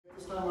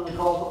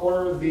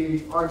order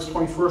the August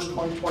 21st,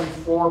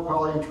 2024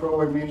 Polly and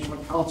Trailway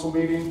Management Council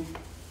meeting.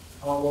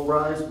 We'll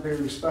rise and pay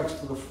respects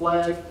to the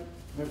flag,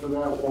 and after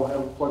that we'll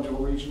have a pledge of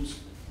allegiance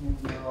and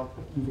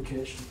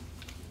invocation.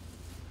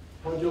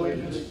 Pledge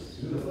allegiance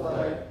to the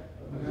flag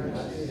of the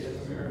United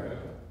States of America,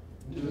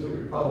 and to the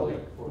republic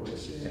for which it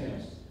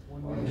stands,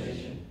 one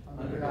nation,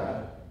 under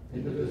God,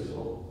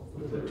 indivisible,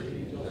 with liberty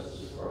and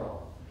justice for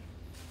all.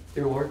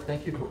 Dear Lord,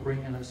 thank you for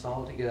bringing us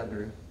all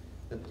together,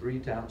 the 3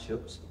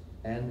 townships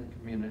and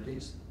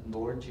communities. And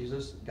Lord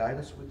Jesus, guide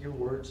us with your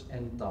words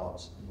and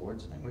thoughts. In the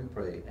Lord's name we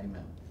pray.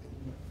 Amen.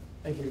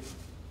 Thank you.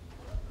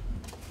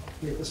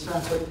 Okay, at this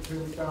time, Secretary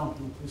McDonald,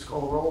 can you please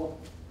call the roll?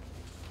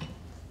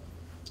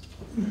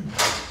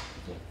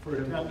 For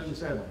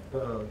attendance at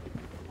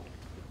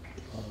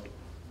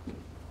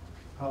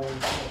Polly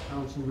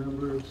Council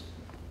members,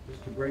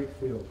 Mr.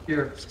 Brakefield.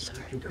 Here.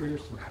 Mr.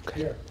 Pearson.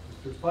 Here.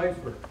 Mr.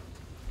 Pfeiffer.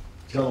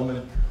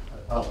 Gentlemen, I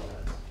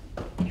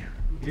apologize.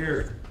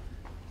 Here.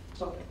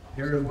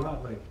 Aaron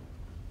Watley.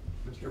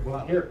 Mr.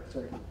 Watley. Here.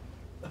 Sorry.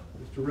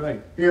 Mr.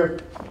 Wright. Here.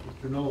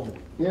 Mr. Noel.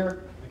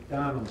 Here.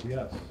 McDonald,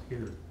 yes,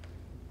 here.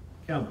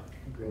 Kemp.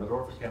 Medor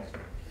for council.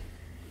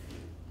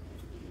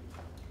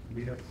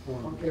 We have 4.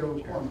 Okay,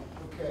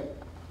 okay.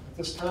 At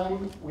this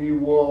time, we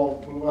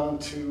will move on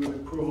to the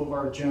approval of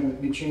our agenda.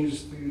 Any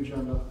changes to the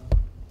agenda?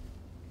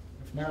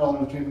 If not, I'll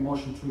entertain a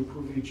motion to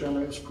approve the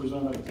agenda as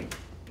presented.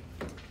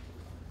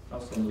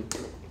 Also moved.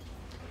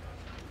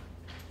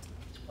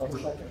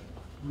 Second.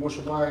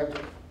 Motion by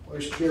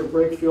Vice Chair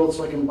Brakefield,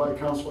 second by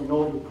Councilor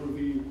Noel to approve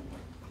the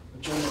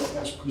agenda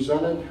as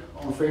presented.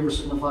 All in favor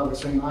signify by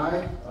saying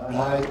aye.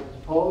 Aye.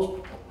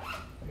 Opposed?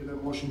 Okay,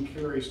 that motion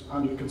carries.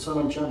 On to the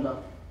consent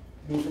agenda.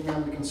 Anything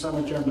on the consent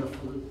agenda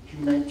for the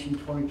June 19,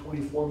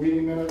 2024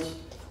 meeting minutes?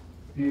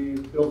 The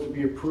bill to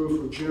be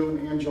approved for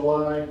June and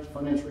July,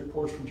 financial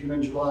reports for June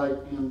and July,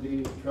 and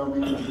the travel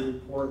manager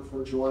report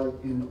for July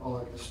and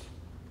August.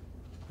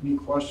 Any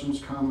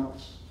questions,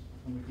 comments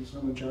on the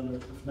consent agenda?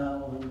 If not,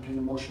 I'll entertain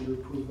a motion to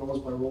approve those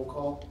by roll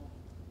call.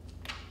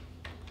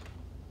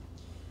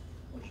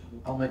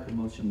 I'll make the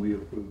motion we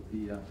approve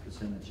the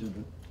consent agenda.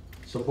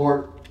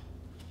 Support.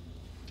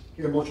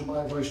 Okay, a motion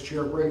by Vice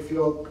Chair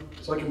Brakefield,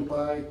 second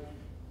by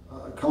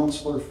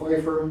Councilor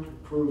Pfeiffer to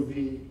approve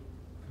the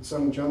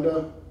consent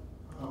agenda.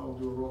 I'll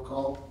do a roll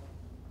call.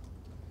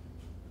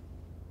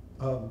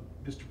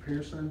 Mr.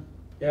 Pearson.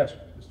 Yes.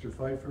 Mr.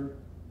 Pfeiffer.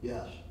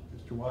 Yes.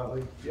 Mr.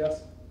 Watley.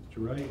 Yes.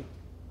 Mr. Wright.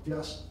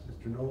 Yes.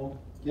 Mr. Noel.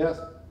 Yes.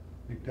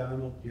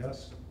 McDonald,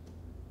 yes.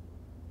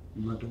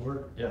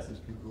 Medor. Yes.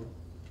 Mr. Medor.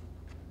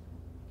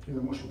 Okay,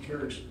 the motion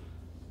carries.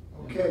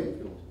 Okay.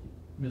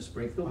 Ms.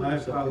 Brakefield? I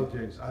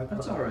apologize.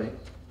 That's all right.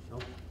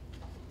 Nope.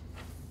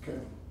 Okay,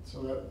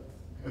 so that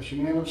is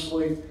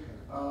unanimously.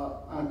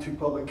 On to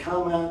public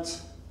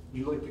comments. Would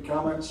you like to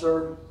comment,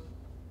 sir?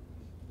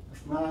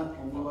 If not,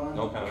 we'll move on.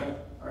 No comment. Okay.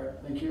 All right,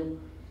 thank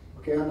you.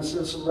 Okay, on the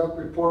citizen rep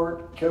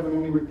report, Kevin,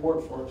 any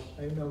report for us?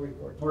 I have no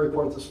report. No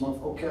report this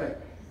month, okay.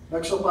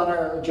 Next up on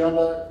our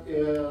agenda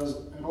is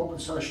an open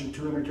session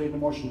to entertain the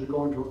motion to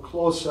go into a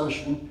closed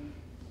session.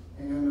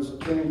 And as a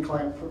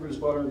attorney-client privilege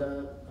letter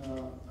that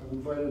I've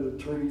invited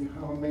Attorney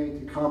Hamame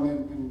to come in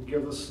and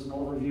give us an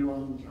overview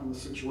on the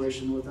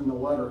situation within the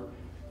letter.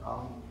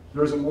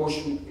 There's a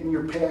motion in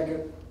your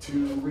packet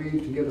to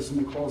read to get us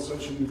into closed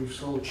session if you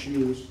so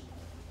choose.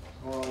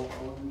 I'll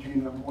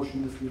entertain that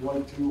motion if you'd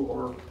like to,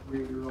 or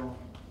read your own.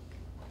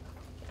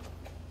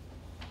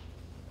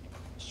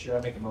 Mr. Chair,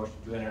 I make a motion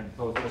to enter into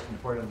closed session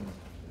according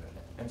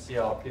to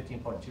MCL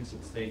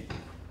 15.268,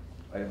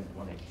 item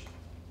 1H.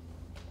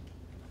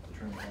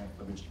 Attorney-client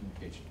privilege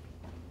communication.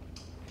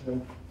 Okay.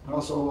 And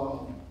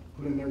also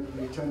put in there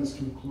the attendance to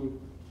include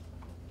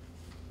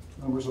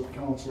members of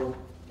council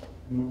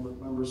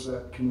and members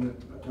that can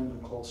attend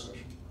the closed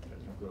session.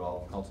 To include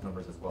all council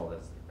members as well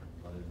as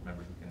other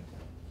members who can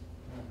attend.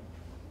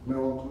 And that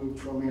will include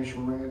Trail Manager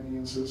Randy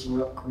and Citizen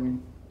Rep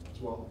Green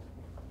as well.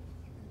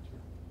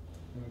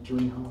 And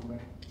Attorney Hamame.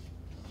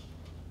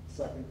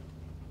 Second.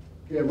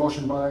 Okay, a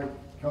motion by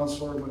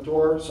Councilor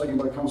Medor, second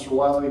by Councilor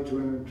Wiley to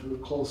enter into a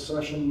closed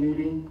session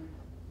meeting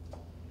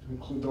to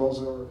include those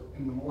that are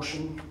in the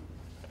motion.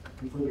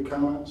 Any further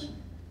comments?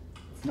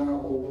 If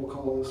not, we'll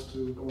call this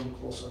to go into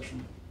closed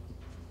session.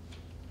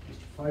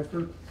 Mr.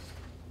 Pfeiffer.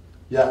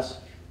 Yes.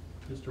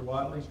 Mr.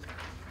 Watley.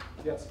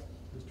 Yes.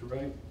 Mr.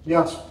 Wright.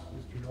 Yes.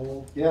 Mr.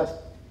 Noel. Yes.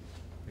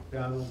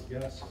 McDonald,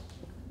 yes.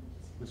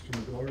 Mr.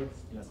 Medor.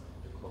 Yes.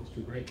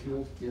 Mr.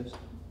 Brakefield. Yes.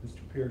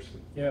 Mr.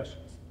 Pearson. Yes.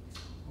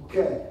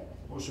 Okay,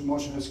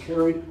 motion is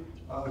carried.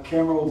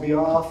 Camera will be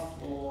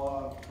off.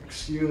 We'll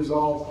excuse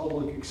all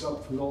public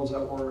except for those that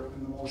were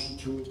in the motion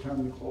to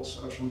attend the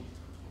closed session.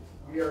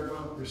 We are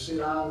going to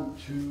proceed on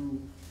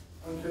to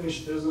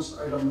unfinished business,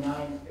 item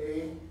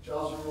 9A,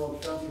 Joslin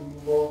Road fence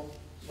removal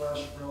 /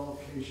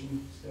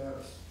 relocation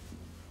status.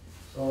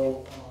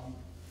 So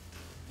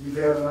we've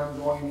had an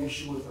ongoing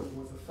issue with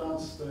the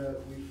fence that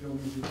we feel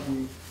needs to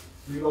be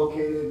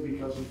relocated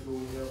because we feel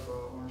we have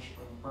ownership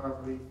of the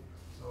property.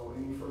 So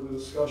any further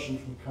discussion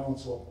from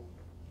council?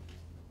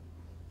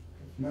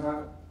 If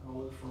not, I'll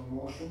look for a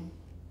motion.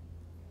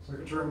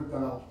 Secretary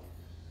McDonald.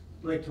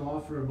 I'd like to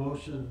offer a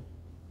motion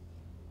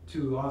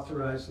to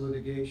authorize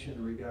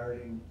litigation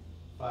regarding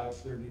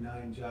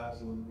 539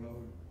 Joslin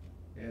Road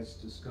as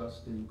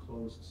discussed in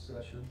closed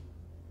session.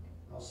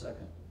 I'll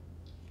second.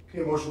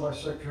 Okay, motion by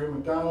Secretary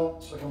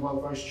McDonald, second by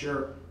Vice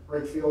Chair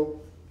Brightfield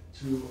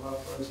to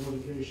authorize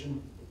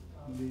litigation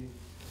on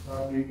the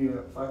property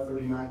at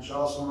 539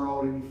 Joslin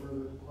Road. Any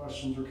further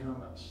questions or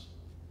comments?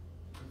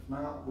 If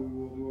not, we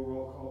will do a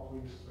roll call,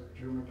 please.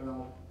 Secretary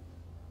McDonald.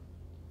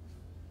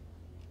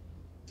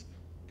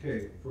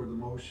 Okay, for the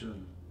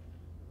motion,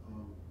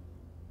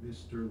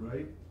 Mr.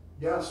 Wright,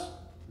 Yes.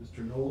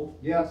 Mr. Knoll,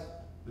 Yes.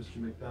 Mr.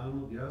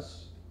 McDonald,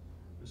 yes.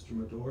 Mr.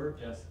 Madore,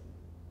 Yes.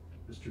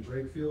 Mr.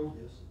 Brakefield,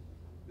 Yes.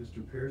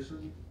 Mr.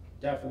 Pearson,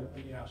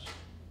 Definitely yes.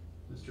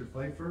 Mr.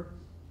 Pfeiffer,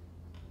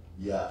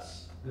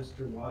 Yes.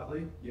 Mr.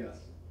 Watley, Yes.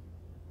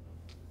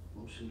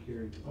 motion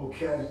carried.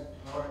 Okay,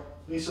 all right.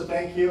 Lisa,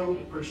 thank you.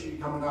 Appreciate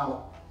you coming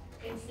out.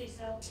 Thanks,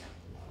 Lisa.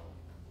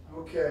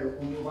 Okay,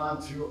 we'll move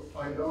on to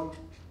item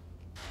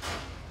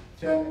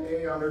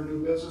 10A under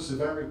new business,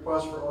 event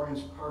request for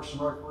Orion's Parks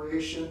and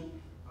Recreation.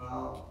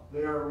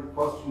 They are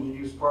requesting to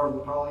use part of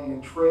the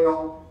Pollyant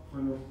Trail for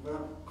an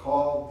event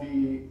called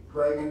the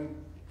Dragon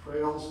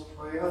Trails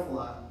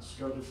Triathlon,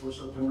 scheduled for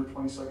September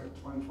 22nd,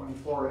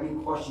 2024. Any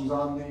questions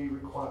on the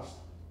request?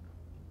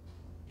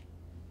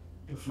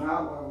 If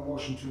not, we'll have a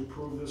motion to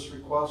approve this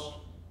request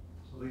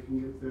so they can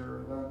get their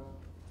event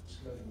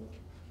scheduled.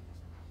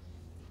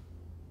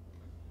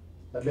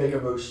 I make a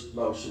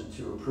motion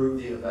to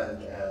approve the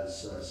event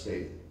as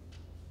stated.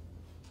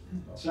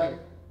 Second.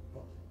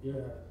 Yeah.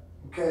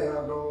 Okay,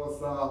 I'll go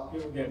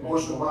with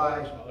motion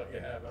by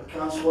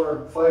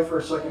Councilor Pfeiffer,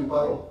 second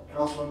by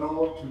Councilor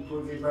Noel to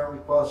approve the event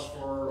request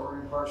for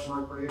Orion Parks and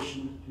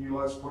Recreation to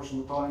utilize a portion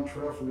of the Pollyant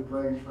Trail for the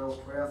Dragon Trails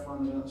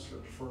Triathlon event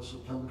scheduled for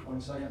September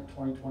 22nd,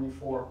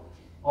 2024.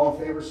 All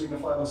in favor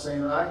signify by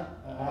saying aye.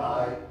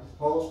 Aye.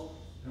 Opposed?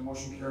 And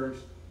motion carries.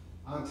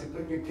 On to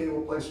picnic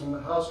table placement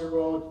at Hausner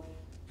Road.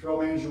 Trail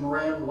Manager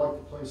Moran would like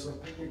to place a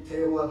picnic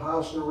table at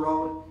Hausner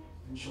Road,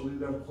 and she'll do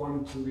that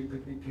according to the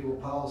picnic table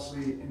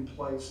policy in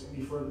place.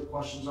 Any further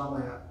questions on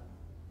that?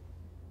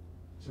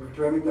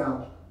 Secretary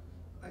McDonald.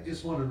 I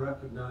just want to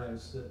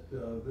recognize that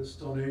this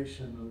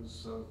donation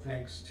was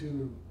thanks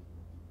to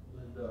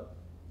Linda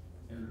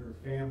and her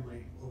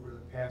family over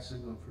the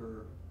passing of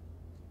her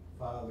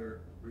father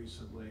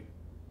recently.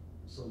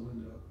 So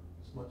Linda,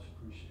 it's much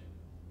appreciated.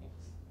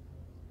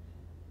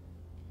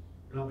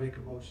 And I'll make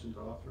a motion to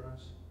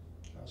authorize.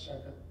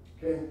 Second.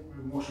 Okay, we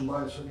have a motion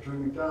by Secretary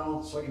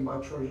McDonald, second by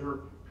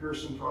Treasurer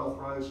Pearson to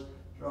authorize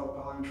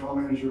Pollyant Trail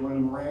Manager Linda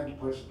Moran to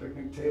place a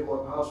picnic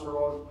table at Hausner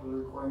Road for the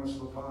requirements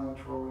of the Pollyant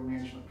Trail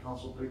Management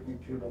Council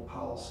picnic table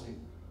policy.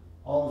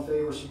 All in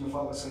favor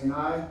signify by saying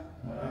aye.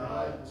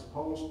 Aye. Those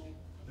opposed?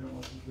 That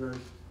motion carries.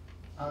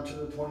 On to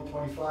the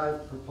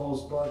 2025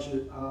 proposed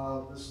budget.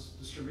 This is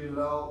distributed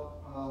out.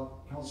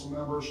 Council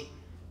members,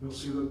 you'll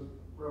see the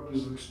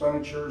revenues and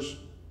expenditures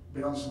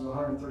balance of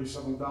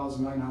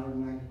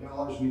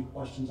 $137,990. Any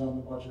questions on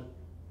the budget?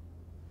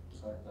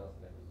 Sorry, that was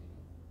bad.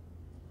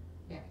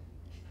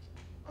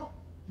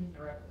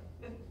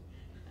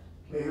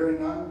 Okay,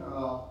 hearing none,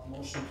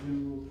 motion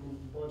to approve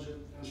the budget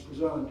as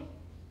presented.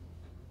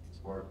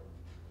 Support.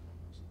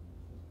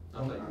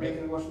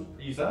 Making a motion?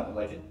 You sounded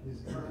like it.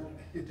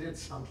 It did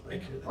sound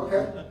like it.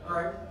 Okay, all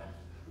right.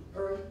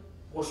 All right.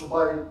 Motion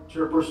by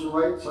Chairperson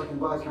Wright, second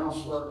by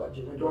Councilor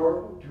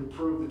Madore to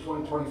approve the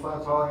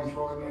 2025 Pollyant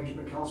Trail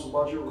Management Council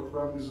budget with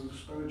revenues and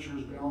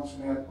expenditures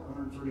balancing at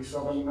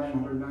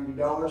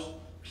 $137,990.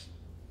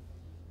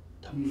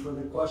 Any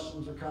further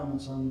questions or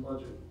comments on the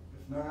budget?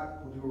 If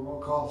not, we'll do a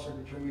roll call.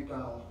 Secretary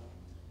McDonald.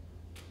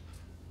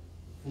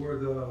 For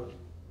the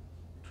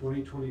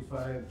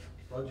 2025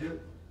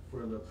 budget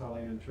for the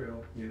Pollyant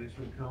Trail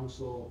Management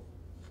Council,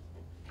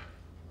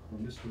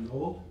 Mr.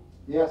 Knoll,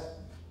 Yes.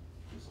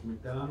 Mr.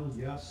 McDonald,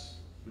 yes.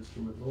 Mr.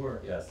 Madore,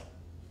 Yes.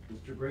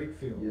 Mr.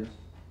 Brakefield, Yes.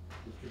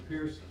 Mr.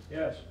 Pearson,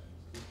 Yes.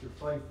 Mr.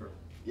 Pfeiffer,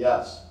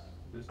 Yes.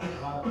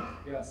 Mr. Watley,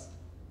 Yes.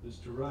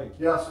 Mr. Wright.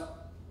 Yes.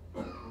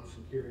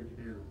 Motion carried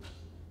unanimous.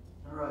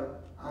 All right,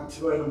 on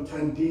to item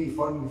 10D,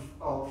 funding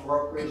for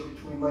upgrades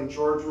between Lake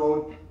George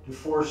Road to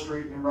 4th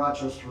Street and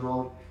Rochester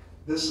Road.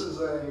 This is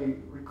a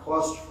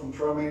request from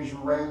Trail Manager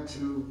Moran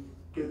to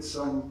get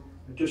some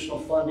additional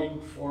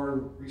funding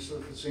for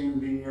resurfacing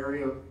the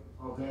area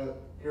of that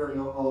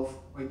area of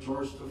Lake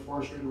George to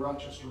 4th Street and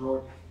Rochester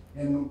Road.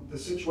 And the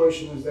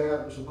situation is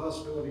that there's a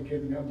possibility of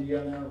getting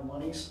MDNR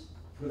monies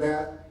for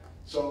that.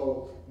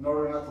 So in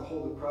order not to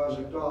hold the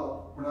project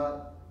up, we're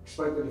not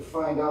expected to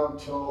find out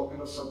until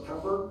end of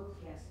September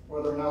Yes.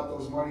 whether or not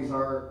those monies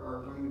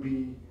are going to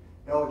be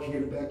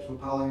allocated back to the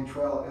Pollyant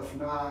Trail. If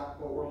not,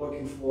 what we're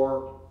looking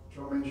for,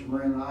 Joe Manager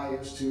Moran and I,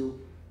 is to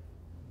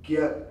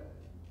get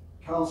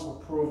council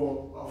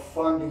approval of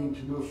funding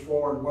to move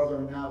forward whether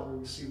or not we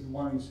receive the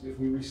monies. If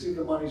we receive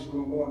the monies,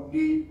 we won't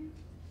need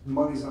the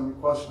monies I'm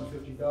requesting of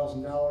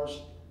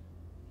 $50,000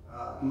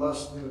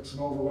 unless it's an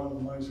overrun of the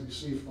monies we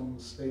received from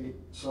the state.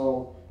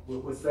 So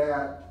with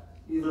that,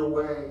 either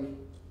way,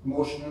 The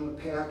motion in the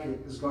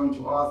packet is going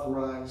to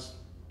authorize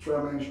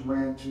Trail Manager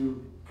Rand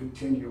to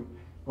continue.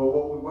 But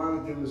what we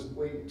want to do is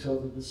wait until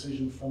the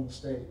decision from the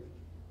state.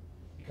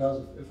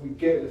 Because if we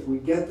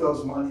get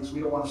those monies, we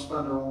don't want to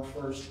spend our own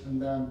first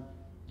and then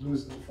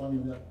lose the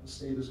funding that the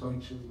state is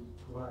going to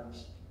provide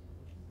us.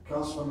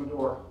 Councilman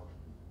Madore.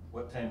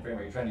 What time frame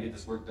are you trying to get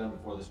this work done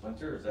before this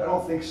winter, or is I that?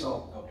 don't think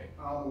so. Okay.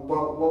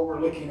 What we're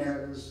looking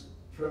at is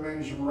Trail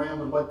Manager Moran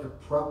would like to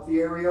prep the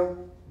area.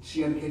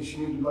 She indicates she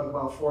needed like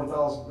about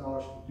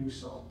 $4,000 to do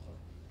so.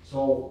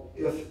 So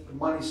if the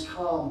monies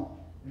come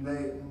and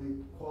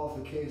the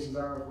qualifications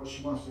are what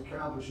she wants to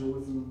accomplish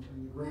within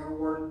the grant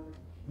award,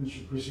 then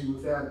she proceed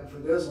with that. If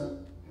it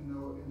isn't, and the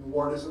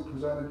award isn't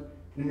presented,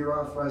 then you're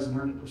authorizing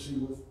her to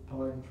proceed with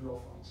Pelican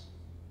Trail funds.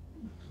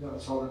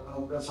 That's how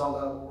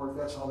that will work.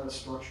 That's how that's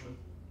structured.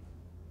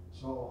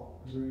 So,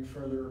 is there any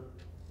further?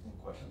 One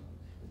question.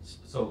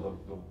 So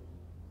the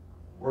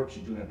work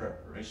you do in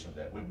preparation of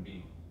that wouldn't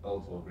be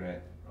eligible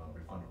grant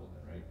refundable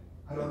then, right?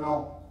 I don't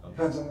know. Okay.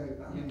 Depends on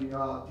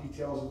the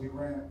details of the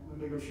grant.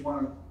 Linda, if you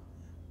want to.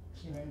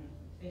 Thank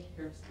you,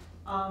 Chris.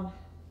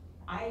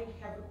 I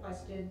have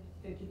requested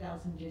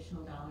 $50,000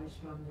 additional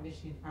from the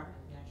Michigan Department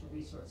of Natural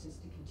Resources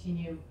to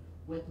continue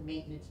with the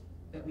maintenance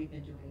that we've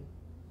been doing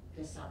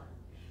this summer.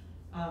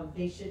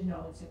 They should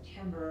know in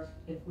September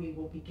if we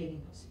will be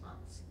getting those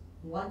funds.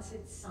 Once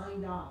it's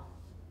signed off,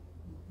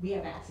 we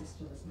have access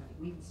to this money.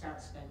 We can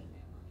start spending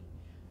that money.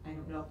 I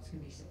don't know if it's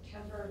gonna be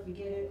September if we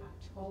get it,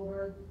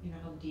 October, you know,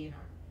 how the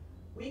DNR.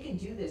 We can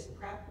do this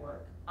prep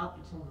work up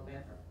until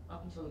November,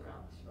 up until the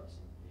ground is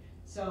frozen.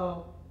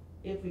 So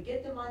if we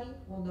get the money,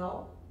 we'll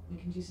know. We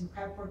can do some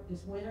prep work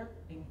this winter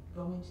and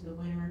go into the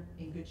winter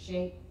in good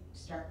shape,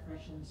 start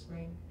fresh in the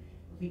spring.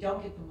 If we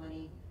don't get the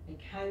money, I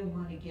kind of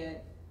want to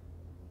get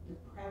the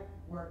prep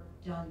work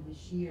done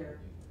this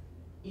year,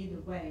 either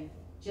way,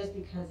 just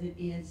because it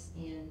is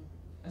in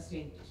a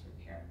state of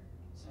disrepair.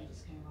 So I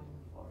just kind of want to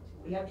move forward.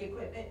 We have the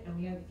equipment and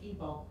we have the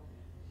people.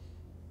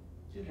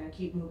 So we gotta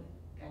keep moving,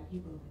 gotta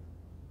keep moving.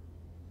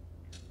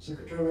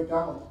 Secretary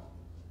McDonald.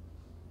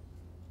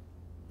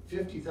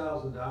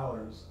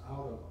 $50,000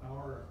 out of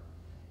our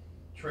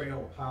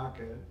trail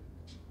pocket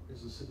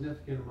is a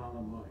significant amount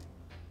of money.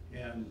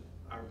 And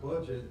our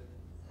budget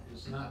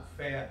is not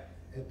fat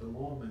at the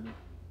moment.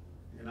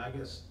 And I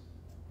guess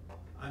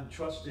I'm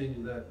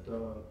trusting that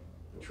the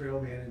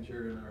trail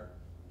manager and our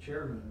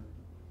chairman,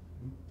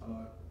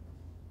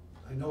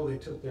 I know they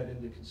took that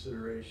into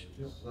consideration.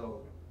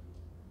 So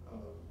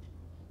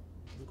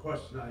the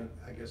question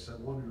I guess I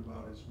wondered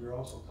about is we're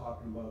also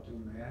talking about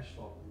doing the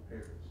asphalt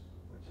repairs,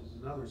 which is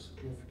another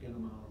significant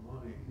amount of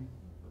money.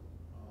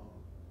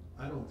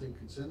 I don't think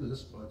it's in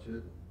this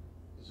budget.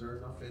 Is there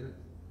enough in it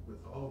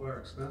with all of our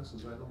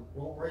expenses? I don't.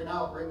 Well, right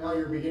now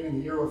you're beginning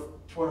the year with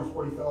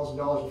 $240,000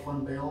 of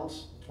fund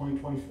balance,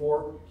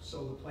 2024.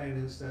 So the plan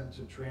is then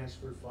to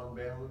transfer fund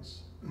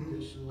balance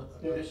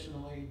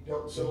additionally,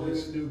 Yep, so in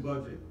this new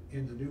budget,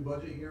 in the new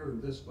budget year or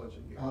this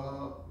budget year?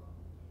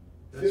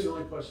 That's the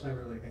only question I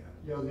really have.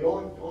 Yeah, the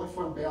only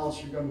fund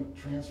balance you're going to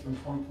transfer in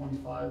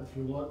 2025, if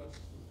you look,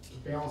 to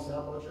balance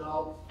that budget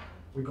out,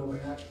 we go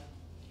back,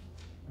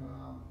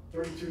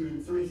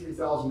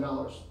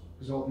 $33,000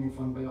 is opening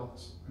fund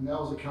balance. And that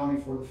was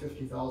accounting for the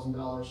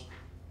 $50,000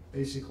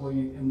 basically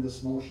in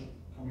this motion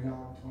coming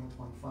out in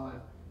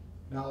 2025.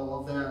 Now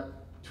of that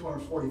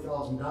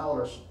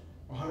 $240,000,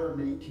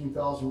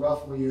 $118,000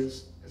 roughly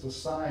is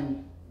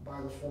assigned by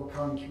the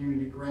 4-county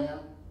community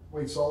grant,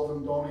 Wade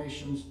Sullivan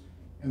donations,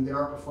 and the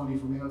ARPA funding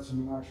from Madison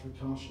and Oxford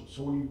Township.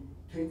 So when you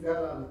take that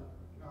out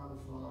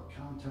of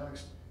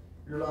context,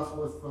 you're left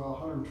with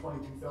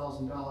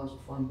 $122,000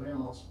 of fund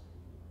balance.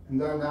 And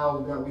then now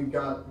that we've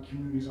got the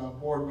communities on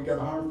board, we got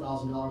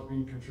 $100,000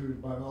 being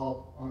contributed by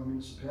all our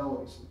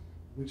municipalities,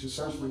 which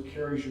essentially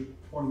carries your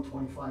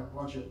 2025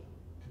 budget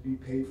to be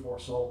paid for.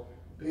 So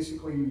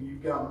basically,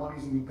 you've got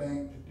monies in the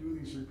bank to do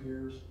these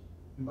repairs,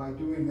 and by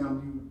doing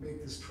them, you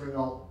make this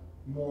trail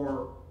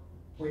more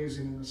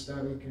pleasing and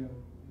aesthetic and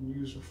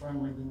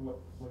user-friendly than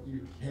what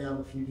you have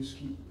if you just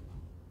keep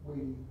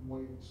waiting and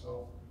waiting.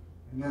 So,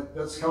 and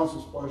that's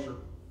council's pleasure.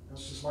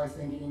 That's just my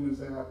thinking, is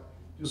that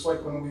just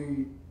like when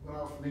we went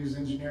out for these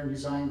engineer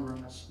design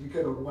grants, we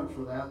could have went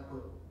for that,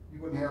 but you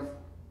wouldn't have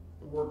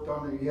the work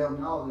done that you have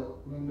now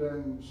that Linda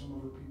and some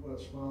of the people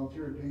that's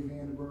volunteered, Dave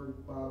Vandenberg,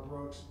 Bob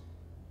Brooks,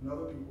 and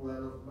other people that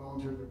have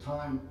volunteered their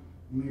time.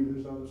 Maybe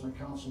there's others on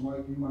council,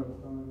 Mike, you might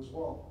have done it as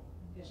well.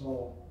 Yeah.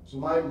 So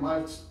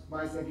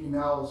my thinking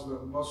now is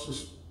that let's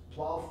just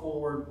plow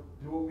forward,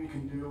 do what we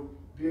can do,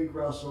 be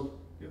aggressive,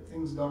 get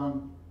things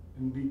done,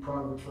 and be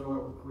proud of the trail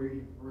that we're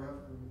creating, or have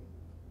created.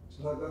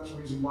 So that's the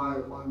reason why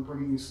I'm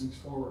bringing these things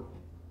forward.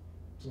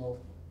 So,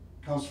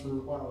 Councilor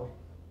Wiley.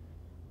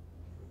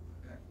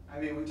 I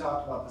mean, we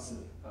talked about this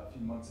a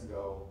few months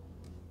ago,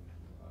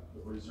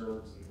 the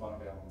reserves and fund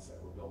balance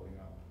that we're building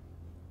up.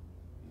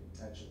 The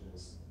intention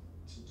is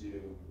to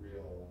do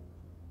real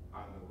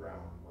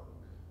on-the-ground work,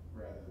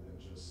 rather than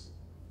just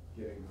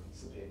getting a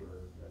piece of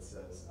paper that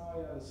says,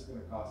 oh yeah, this is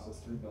gonna cost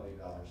us $3 million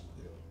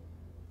to do.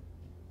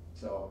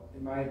 So,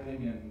 in my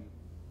opinion,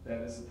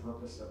 that is the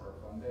purpose of our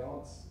fund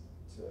balance,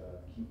 to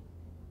keep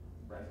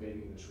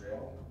renovating the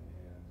trail, and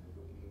if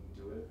we can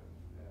do it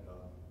at a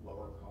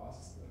lower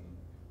cost than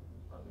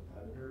our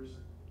competitors,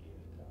 get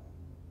it done.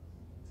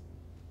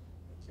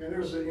 And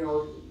there's a, you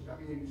know, I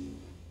mean,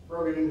 for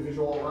every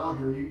individual around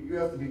here, you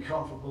have to be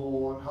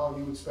comfortable on how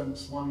you would spend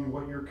this money and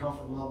what your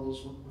comfort level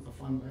is with the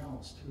fund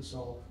balance too.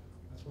 So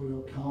that's what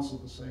we'll counsel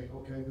to say,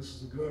 okay, this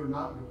is a good or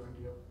not a good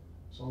idea.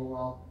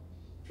 So,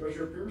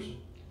 Treasurer Pearson.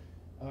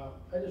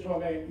 I just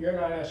want to make, you're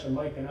not asking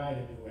Mike and I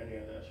to do any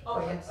of this. Oh,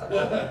 yes.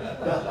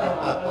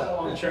 That's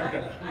all I'm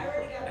checking. I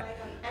already got Mike,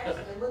 I'm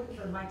actually looking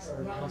for Mike's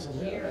brother,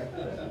 Jerry.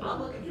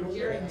 I'm looking for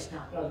Jerry this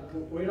time.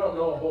 We don't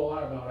know a whole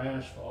lot about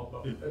asphalt,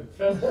 but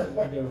fencing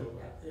we do,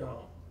 you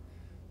know.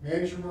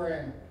 Manager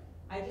Moran.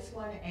 I just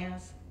want to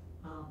ask,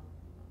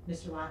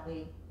 Mr.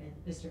 Watley and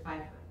Mr.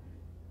 Pfeiffer.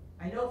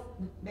 I know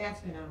Matt's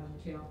been on one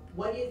too.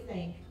 What do you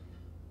think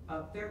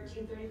of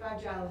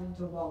 1335 Jolly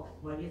to Walden?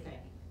 What do you think?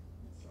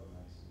 So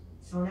nice.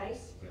 So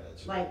nice? Yeah,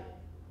 it's. Like,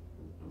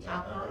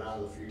 top I've been notch?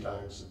 on it a few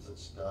times since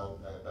it's done,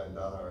 been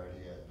done already,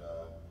 and,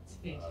 It's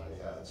fantastic.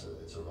 yeah,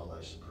 it's a real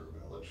nice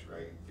improvement. It looks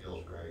great,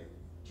 feels great.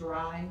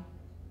 Dry,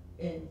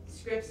 and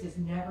Scripps has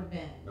never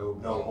been. No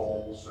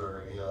holes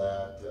or any of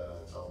that,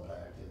 it's all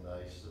packed in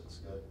nice, it's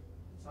good.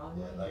 It's all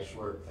Yeah, nice. nice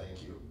work,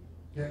 thank you.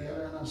 Yeah,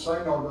 and on a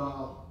side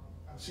note,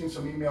 I've seen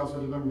some emails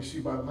that have been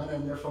received by Lynn,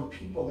 and they're from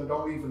people that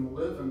don't even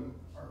live in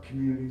our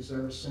communities that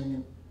are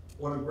saying,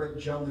 what a great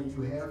gem that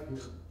you have here.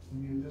 I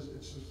mean, it's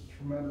just a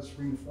tremendous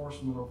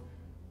reinforcement of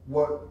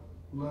what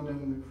Lyndon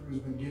and the crew's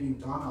been getting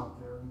done out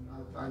there.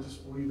 And I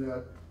just believe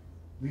that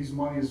these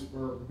monies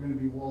are going to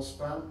be well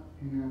spent,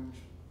 and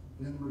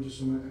then we're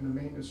just in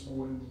the maintenance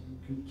mode and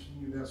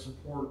continue that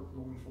support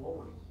going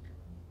forward.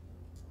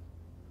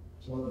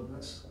 So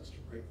that's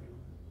Great.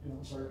 you know,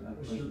 I'm sorry, Another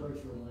Mr. question for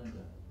Brakefield. Linda.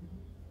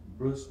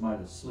 Bruce might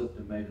have slipped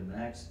and made an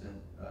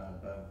accident,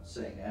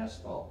 saying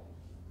asphalt.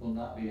 Will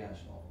not be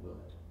asphalt, will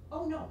it?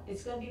 Oh, no,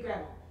 it's gonna be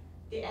gravel.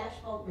 The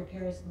asphalt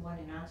repair is the one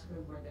in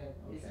Oxford where it's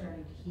Okay.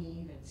 starting to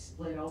heave and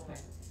split open.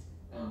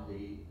 And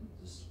the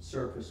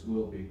surface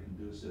will be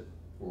conducive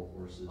for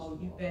horses? Oh,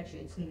 and you all? betcha,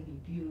 it's gonna be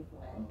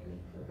beautiful.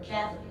 Okay.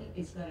 Kathy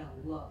is gonna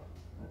love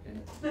Okay.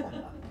 it.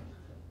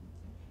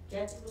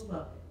 Kathy will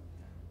love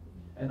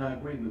it. And I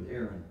agree with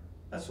Aaron.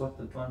 That's what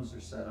the funds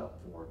are set up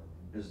for,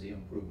 is the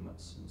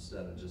improvements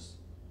instead of just,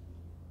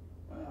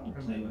 well,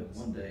 we're gonna do it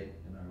one day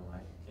in our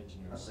life.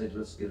 I say,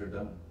 let's get her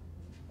done.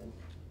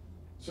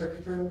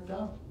 Secretary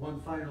McDonald. One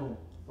final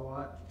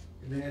thought,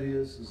 and that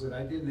is that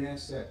I didn't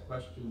ask that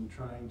question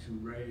trying to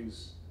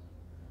raise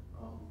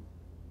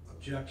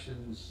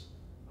objections.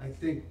 I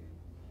think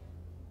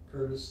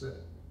Curtis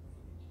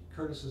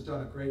has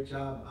done a great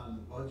job on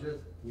the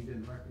budget. We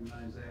didn't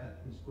recognize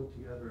that. He's put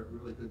together a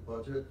really good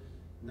budget.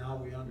 Now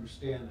we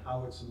understand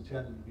how it's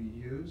intended to be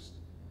used,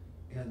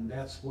 and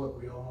that's what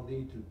we all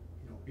need to,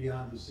 be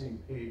on the same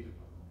page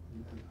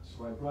about. And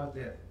so I brought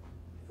that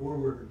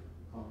forward,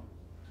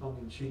 tongue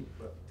in cheek,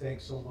 but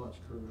thanks so much,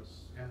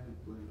 Curtis and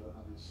Linda,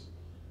 on this,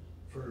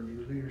 for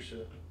your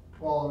leadership.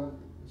 Well,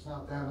 it's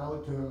not that. I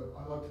look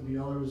to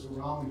the others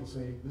around me to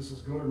say, this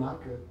is good or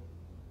not good.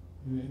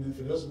 And if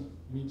it isn't,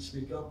 you need to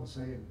speak up and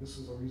say, this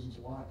is the reasons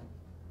why.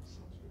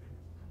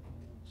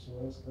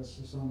 So that's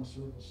just on the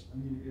surface. I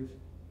mean,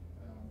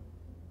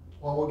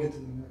 well, we'll get to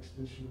the next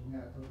issue in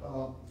that,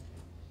 but,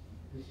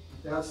 if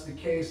that's the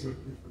case, if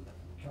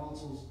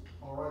council's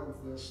all right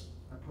with this,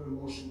 I put a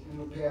motion in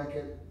the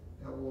packet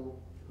that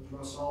will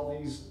address all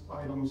these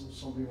items. If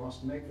somebody wants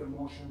to make the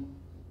motion,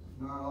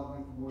 if not, I'll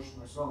make the motion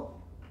myself.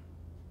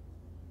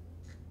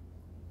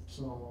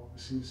 So, I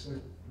see you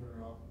said,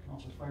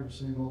 Councilor Pfeiffer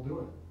saying I'll do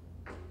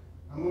it.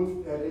 I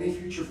move that any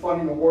future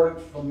funding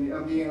awarded from the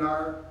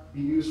MDNR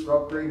be used for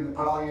upgrading the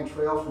Pollyant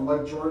Trail from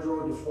Lake George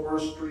Road to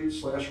Forest Street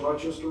 /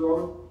 Rochester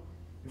Road.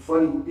 If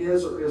funding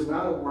is or is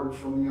not awarded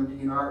from the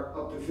MDNR,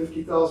 up to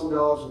 $50,000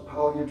 of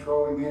Pollyant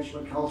Trail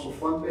Management Council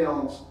fund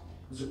balance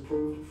is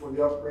approved for the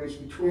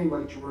upgrades between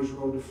Lake George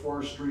Road to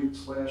Forest Street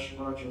 /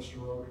 Rochester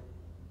Road.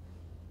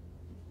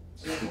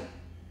 Simple.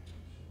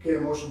 Okay,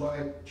 a motion by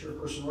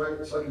Chairperson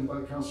Wright, second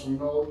by Councilor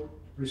Noel.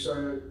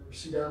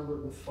 Proceed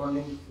onward with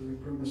funding for the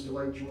improvements to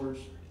Lake George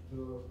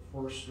to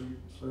Forest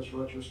Street /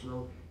 Rochester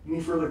Road.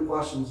 Any further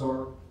questions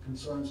or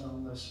concerns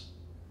on this?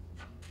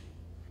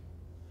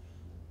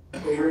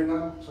 Okay, hearing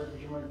none,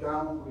 Secretary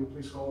McDonald, will you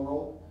please call the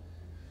roll?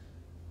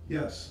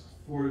 Yes,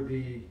 for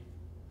the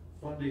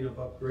funding of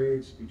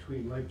upgrades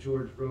between Lake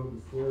George Road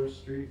and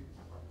Forest Street,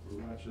 or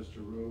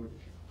Rochester Road,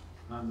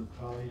 on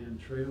the Pollyant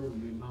Trail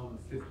in the amount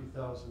of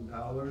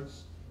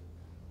 $50,000.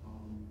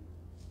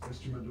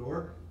 Mr.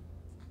 Madore,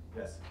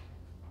 Yes.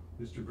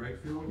 Mr.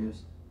 Brakefield?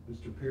 Yes.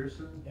 Mr.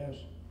 Pearson? Yes.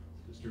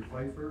 Mr.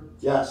 Pfeiffer?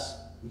 Yes.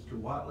 Mr.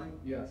 Watley?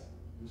 Yes.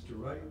 Mr.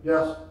 Wright?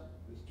 Yes.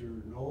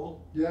 Mr.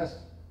 Knoll?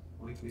 Yes.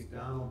 Mike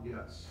McDonald,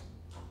 yes.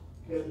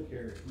 Okay.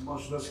 Carried.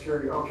 Motion is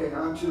carried. Okay,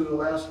 on to the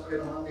last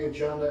item on the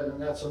agenda, and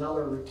that's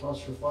another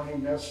request for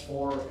funding. That's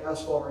for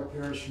asphalt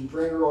repairs from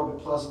Drainer Road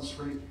to Pleasant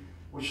Street,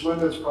 which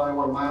Linda is probably,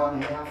 what, a mile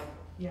and a half?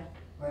 Yeah.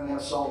 And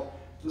that's so,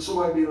 This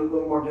one might be a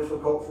little more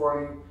difficult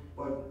for you,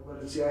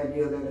 but it's the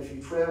idea that if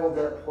you travel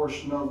that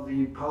portion of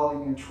the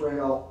Polynesian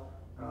Trail,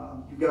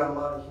 you've got a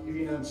lot of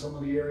heaving in some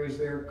of the areas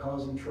there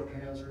causing trip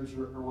hazards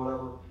or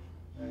whatever.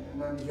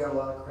 And then you've got a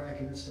lot of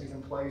cracking that's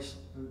taking place.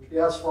 The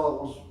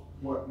asphalt was,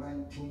 what,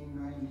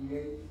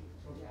 1998?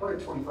 So it's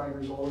probably 25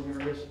 years old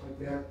in areas like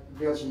that.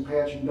 We've got some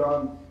patching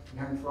done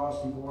behind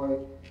Frosty Boy,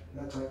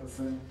 that type of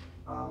thing.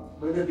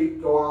 When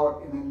did go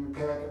out and in your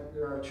packet,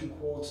 there are 2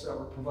 quotes that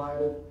were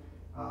provided.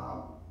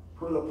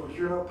 Per the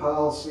procurement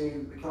policy,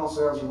 the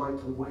council has a right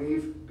to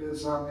waive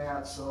bids on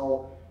that,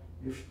 so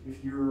if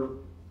you're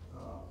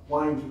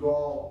wanting to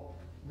go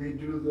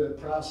redo the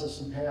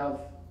process and have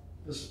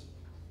this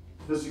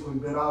physically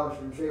bid out, if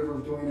you're in favor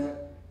of doing it,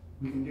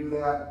 we can do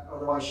that.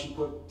 Otherwise, she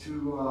put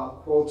 2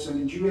 quotes in.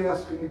 Did you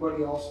ask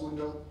anybody else,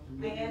 Linda?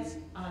 I asked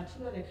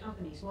 2 other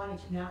companies, one I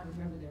cannot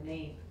remember their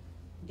name,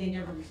 they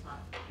never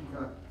responded.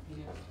 Okay. They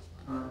never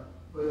responded. All right.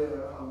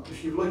 But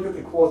if you look at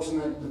the quotes in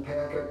the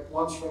packet,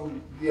 one's from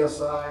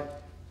BSI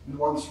and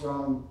one's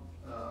from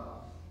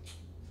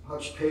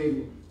Hutch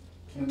Paving.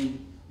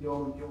 And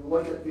you'll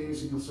look at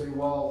these and you'll say,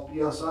 well,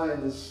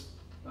 BSI is,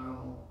 I don't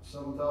know,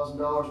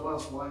 $7,000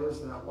 less. Why is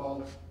that?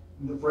 Well,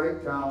 in the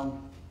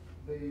breakdown,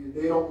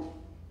 they don't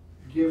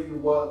give you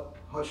what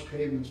Hutch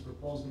Paving is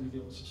proposing to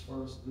give us as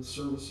far as the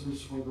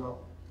services for the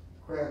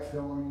crack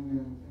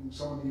filling and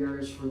some of the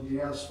areas for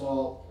the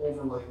asphalt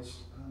overlays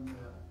on that.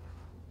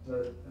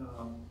 But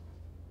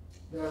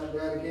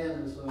that again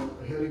is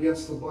a hit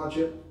against the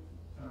budget.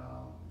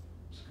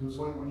 Because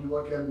when you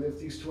look at it, if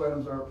these 2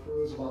 items are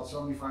approved, it's about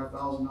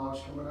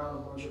 $75,000 coming out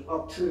of the budget,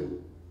 up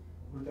to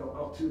that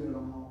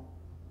amount.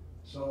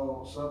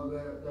 So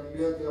that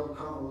you have to have a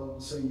comfort level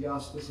to say,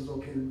 yes, this is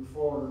okay to move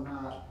forward or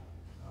not.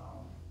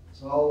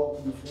 So I'll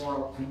open the floor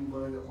up to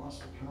anybody that wants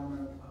to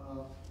comment.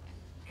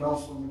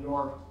 Councilman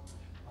Madore.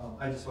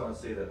 I just want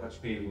to say that Hutch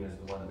Paving is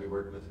the one that we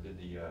worked with, that did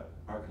the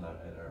parking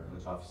lot at our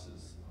village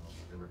offices.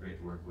 They were great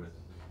to work with,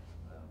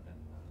 and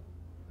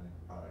I think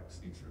the product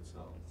speaks for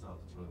itself. It's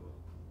really well.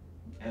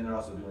 And they're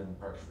also doing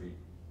Park Street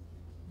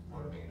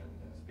water main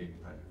and paving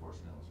project for us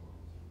now as well.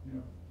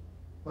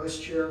 Yeah. Vice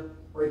Chair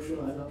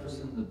Wakefield. I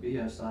noticed in the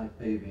BSI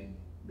paving,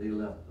 they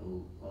left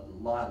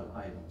a lot of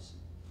items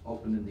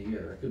open in the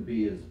air. It could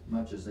be as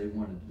much as they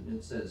wanted.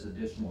 It says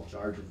additional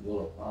charges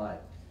will apply.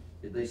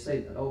 They say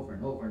that over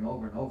and over and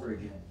over and over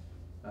again,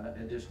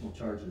 additional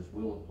charges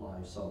will apply.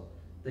 So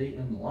they,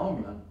 in the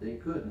long run, they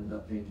could end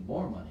up paying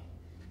more money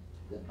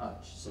than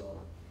Hutch.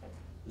 So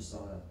just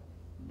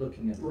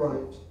looking at the Right.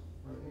 quotes.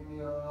 And,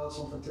 that's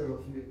something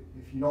too.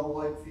 If you don't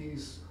like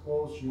these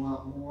quotes, you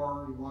want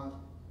more,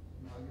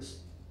 I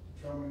guess,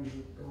 determine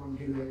to go and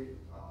get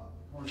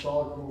a more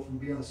solid quote from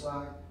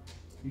BSI.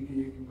 You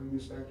can bring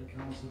this back to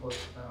council, but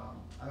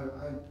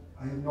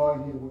I have no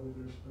idea whether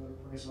there's a better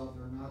price out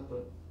there or not.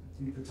 But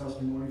I think the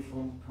testimony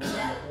from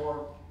Councilman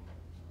Moore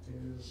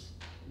is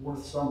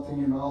worth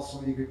something, and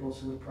also you could go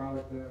see the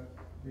product that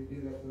they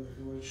did at the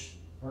village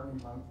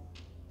parking lot.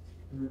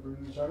 I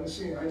didn't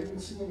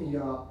see any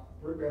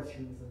bird baths or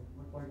anything.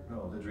 Looked like.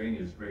 No, the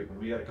drainage is great. When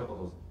we had a couple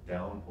of those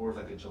downpours,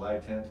 like July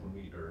 10th,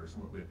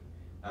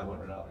 I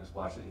went out and just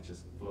watched it. It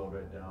just flowed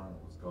right down.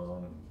 It was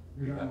gone,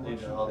 and they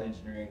did all the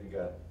engineering. We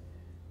got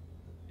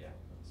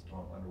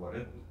storm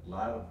underwater. A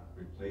lot of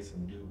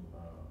replacing new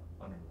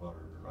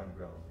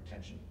underground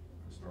retention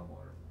for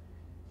stormwater,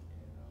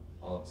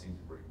 and all of it seems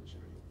to work this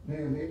year.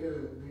 Man, they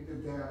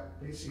did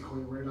that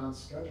basically right on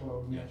schedule, I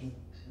would imagine.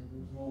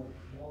 There's no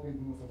wall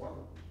even with the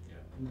weather.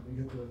 Yeah. They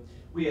get the.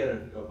 We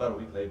added, about a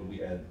week later,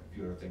 we added a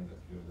few other things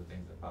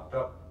that popped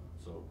up,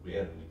 so we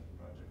added a week to the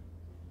project.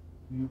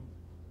 Yeah.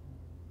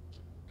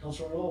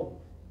 Councilor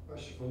Knoll.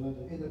 Question for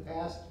Linda. In the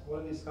past, one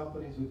of these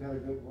companies, we've had a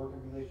good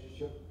working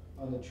relationship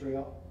on the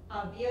trail.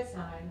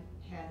 BSI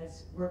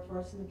has worked for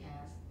us in the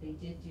past. They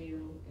did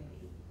do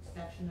a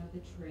section of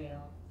the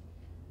trail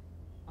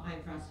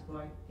behind Frosty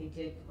Boy. They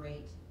did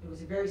great. It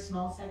was a very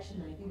small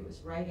section, and I think it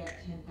was right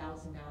at $10,000,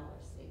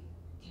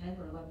 $10,000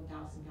 or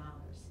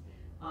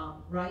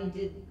 $11,000. Ryan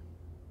did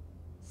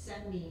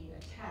send me a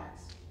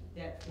text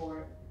that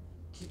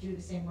to do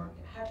the same work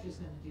that Hutch was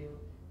going to do,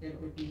 that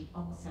it would be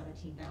almost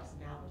 $17,000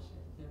 for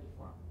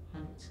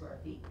 3,400 square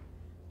feet.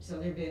 So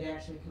their bid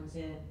actually comes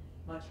in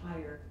much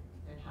higher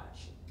than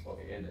Hutch.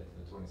 Okay, and the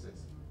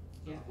 26,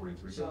 Yeah.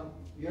 43. So,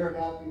 You're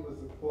happy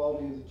with the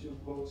quality of the 2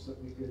 quotes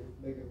that we could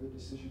make a good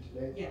decision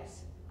today?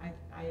 yes,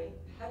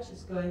 Hutch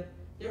is good.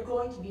 They're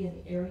going to be in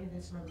the area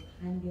that's where we're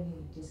kind of getting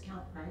a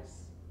discount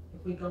price.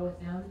 If we go with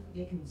them,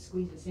 they can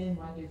squeeze us in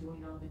while they're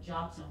doing all the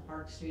jobs on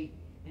Park Street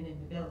and in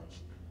the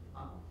village.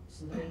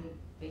 So they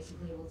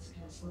basically will just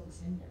kind of slip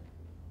us in there.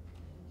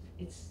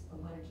 It's a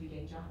 1 or 2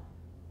 day job.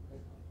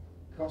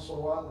 Councilor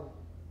Wiley.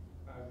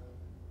 I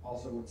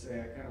also would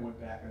say I kind of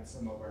went back on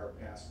some of our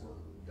past work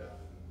we've done,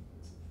 and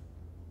it's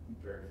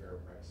a very fair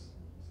price.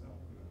 So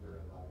there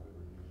are a lot of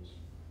good reviews.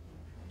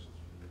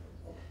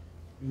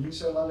 And you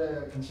said,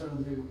 Linda,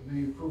 concerning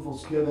the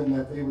approvals given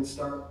that they would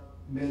start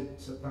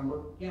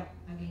mid-September? Yeah,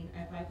 I mean,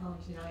 if I call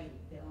them tonight,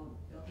 they'll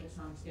put us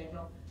on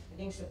schedule. I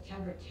think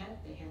September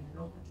 10th, they had it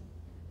open.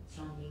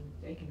 So I mean,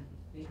 they can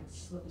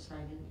slip us right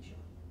in the trail.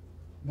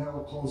 That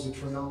will close the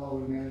trail, I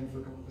would imagine, for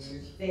a couple of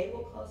days. They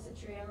will close the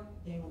trail,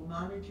 they will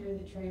monitor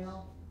the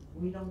trail.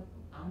 We don't,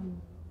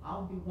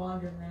 I'll be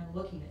wandering around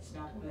looking at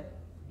stuff, but,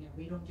 you know,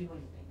 we don't do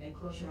anything. They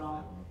close it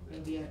all,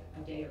 maybe a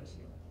day or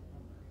two,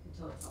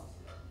 until it's all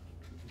set.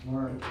 All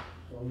right,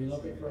 So are we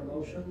looking for a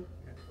motion?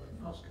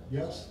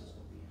 yes?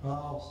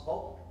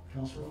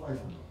 Councilor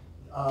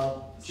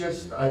Pfeiffer.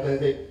 Just, I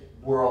think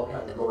we're all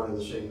kind of going in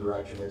the same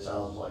direction, it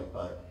sounds like,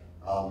 but,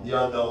 the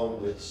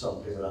unknown is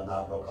something that I'm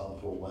not real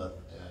comfortable with,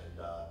 and,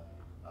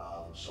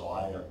 so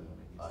I like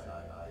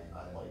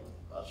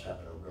us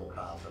having a real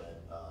confident,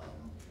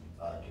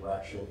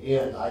 direction.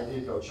 And I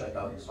did go check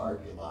out your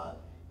parking lot,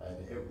 and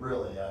it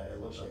really, it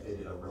looks like they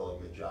did a really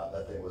good job.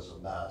 That thing was a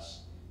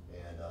mess,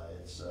 and,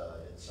 it's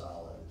solid, it's not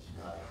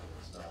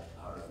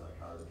hard on my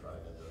car to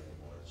drive into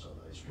anymore, it's so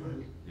nice.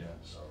 Yeah.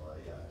 So,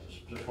 yeah,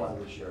 just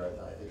wanted to share, I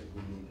think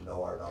we need to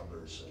know our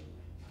numbers, and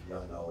the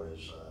unknown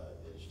is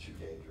too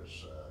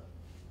dangerous,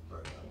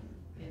 right now.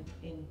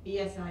 And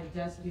BSI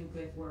does do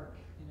good work,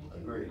 and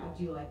Agreed. I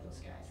do like those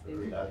guys.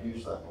 Agreed, I've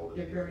used them over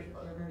the They're very, years,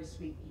 but. they're very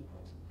sweet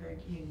people, very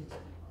community.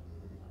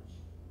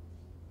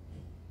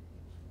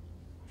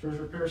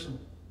 Treasurer Pearson.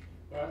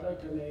 Well, I'd like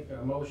to make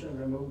a motion,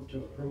 I move to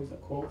approve the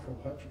quote from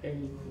Hutch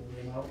Paving in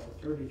the amount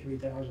of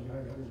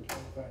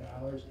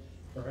 $33,925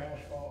 for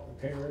asphalt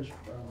repairs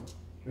from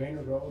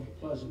Drainer Road to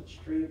Pleasant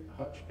Street.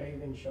 Hutch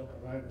Paving shall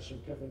provide a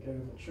certificate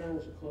of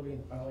insurance, including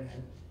the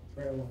Pollyant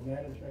Railroad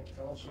Management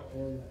Council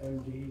and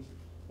the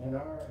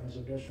MDNR as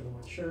additional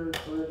insured.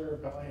 Further,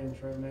 Pollyant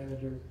Trail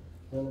Manager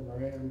Linda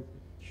Moran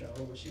shall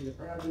oversee the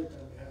project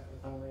on behalf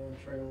of Pollyant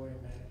Trailway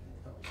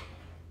Management Council.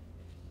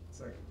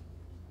 Second.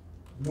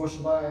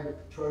 Motion by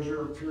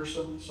Treasurer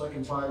Pearson,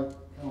 second by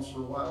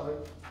Councilor Wiley,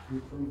 to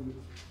approve the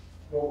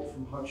quote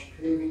from Hutch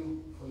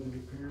Paving for the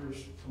repairs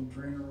from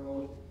Drainer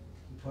Road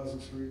to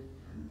Pleasant Street.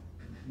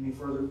 Any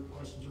further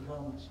questions or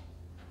comments?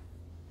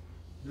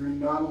 Hearing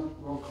none,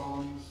 roll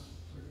call,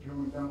 Secretary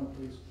McDonald,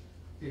 please.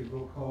 Okay,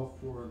 roll call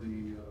for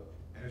the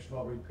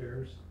asphalt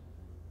repairs.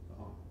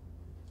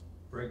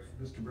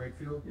 Mr.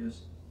 Brakefield?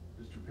 Yes.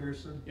 Mr.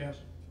 Pearson? Yes.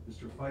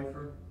 Mr.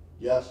 Pfeiffer?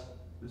 Yes,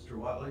 Mr.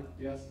 Watley?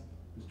 Yes.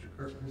 Mr.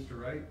 Kirk, Mr.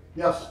 Wright?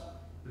 Yes.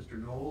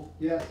 Mr. Knoll?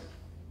 Yes.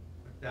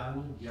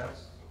 McDonald?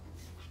 Yes.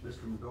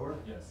 Mr. Medor?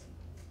 Yes.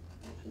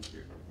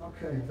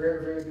 Okay,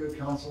 very, very good,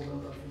 Council. I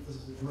think this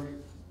is a great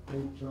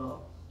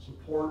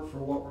support for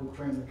what we're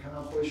trying to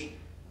accomplish.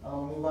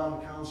 We'll move on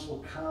to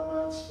council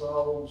comments.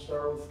 We'll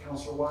start with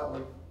Councilor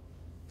Watley.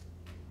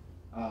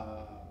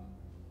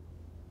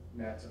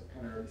 Matt's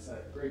kind of already said,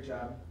 it. Great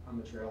job on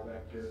the trail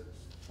back here.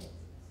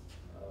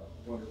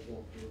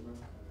 Wonderful improvement,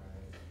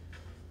 and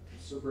I'm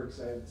super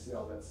excited to see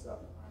all that stuff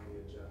on the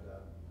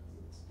agenda.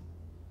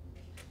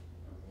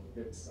 We're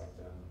getting stuff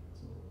done,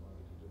 that's what we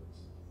wanted to do.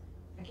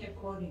 I kept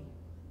quoting him.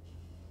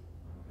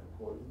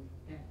 Quoting.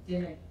 Yeah,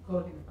 did I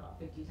quote him about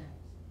 50 times?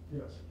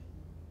 Yes.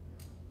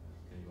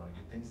 Okay, you wanna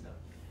get things done.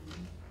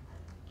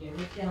 Get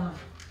it done.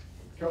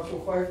 Councilor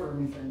Pfeiffer,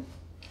 anything?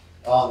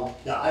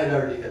 yeah, I'd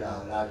already hit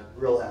on it. I'm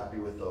real happy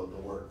with the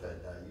work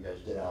that you guys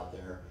did out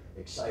there.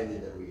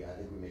 Excited that I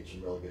think we made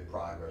some really good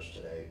progress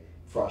today.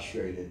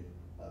 Frustrated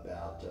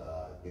about,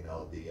 you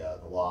know, the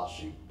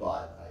lawsuit,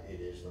 but it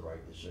is the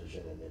right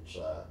decision, and it's,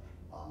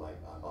 I'm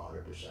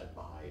 100%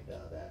 behind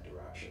that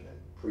direction, and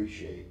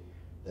appreciate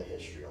the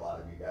history. A lot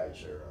of you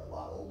guys are a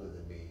lot older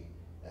than me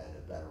and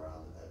have been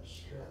around.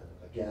 That's,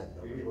 again,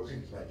 nobody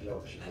listens to my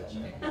jokes. You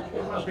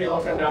must be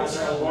looking down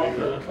there,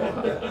 Walter.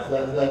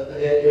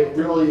 It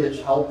really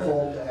is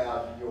helpful to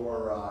have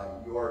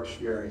your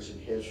experience and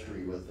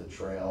history with the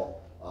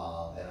trail,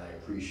 and I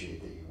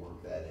appreciate that you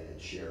work that in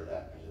and share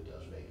that, because it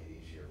does make it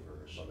easier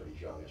for somebody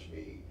as young as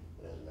me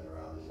that hasn't been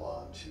around as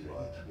long to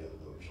be able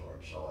to absorb.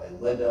 So, and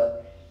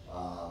Linda,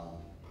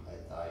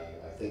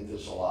 I think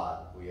this a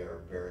lot. We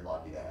are very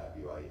lucky to have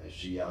you. I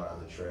see you out on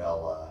the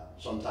trail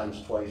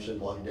sometimes twice in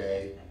one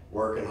day,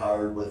 working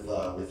hard with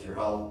your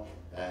help,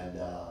 and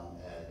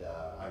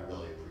I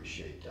really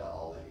appreciate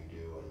all that you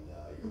do, and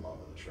your love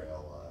of the trail.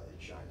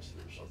 It shines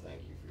through. So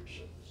thank you for your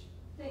service.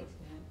 Thanks,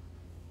 man.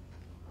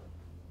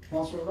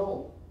 Councilor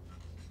Knoll.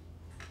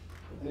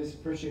 I just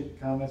appreciate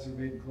the comments we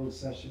made in closed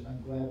session.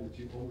 I'm glad that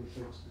you older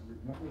folks can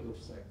remember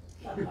those things.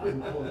 Look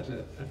forward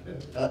to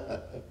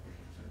it.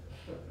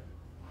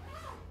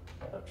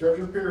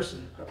 Treasurer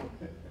Pearson.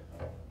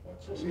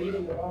 What's this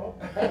meeting about?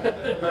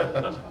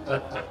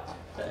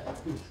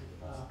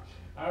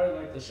 I would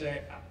like to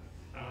say,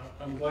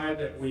 I'm glad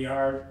that we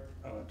are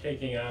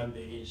taking on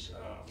these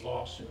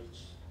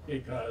lawsuits,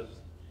 because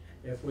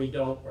if we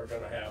don't, we're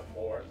gonna have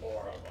more and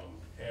more of them.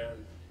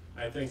 And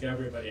I think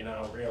everybody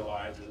now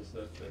realizes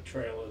that the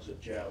trail is a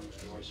gem,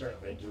 and we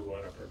certainly do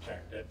want to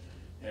protect it.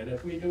 And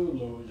if we do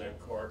lose in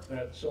court,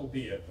 that so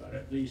be it, but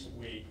at least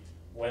we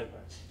went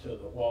to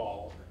the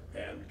wall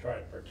and try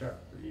to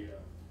protect the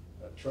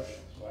trail.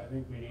 So I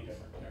think we need to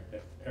protect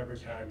it every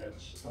time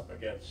it's up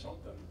against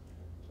something.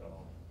 So,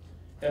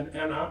 and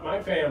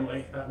my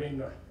family, I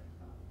mean,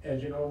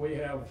 as you know, we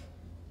have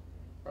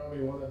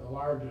probably one of the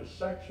largest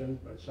sections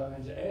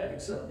besides Ed.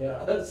 Except Yeah,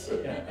 us.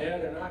 yeah,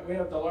 Ed and I, we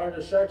have the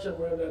largest section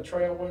where the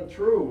trail went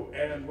through,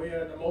 and we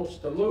had the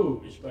most to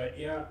lose, but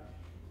yeah,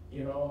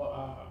 you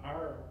know,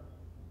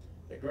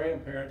 the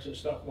grandparents and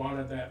stuff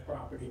wanted that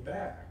property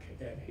back,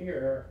 and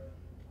here,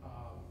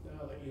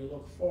 now that you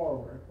look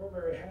forward, we're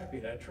very happy.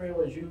 That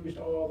trail is used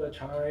all the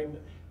time,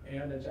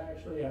 and it's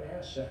actually an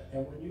asset.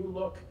 And when you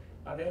look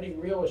on any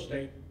real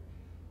estate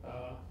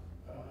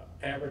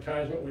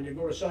advertisement, when you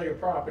go to sell your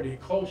property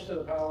close to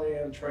the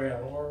Pollyant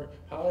Trail, or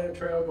Pollyant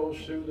Trail goes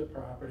through the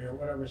property or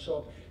whatever,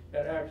 so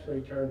it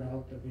actually turned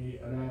out to be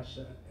an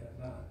asset and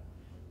not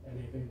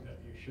anything that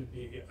you should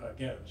be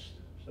against.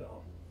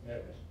 So,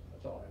 anyways,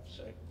 that's all I have to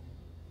say.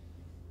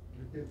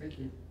 Okay, thank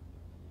you.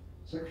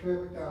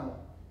 Secretary McDonald.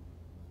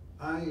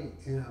 I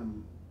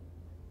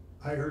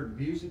heard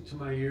music to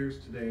my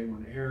ears today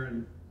when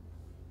Aaron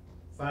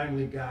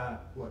finally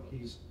got what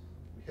his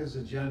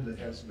agenda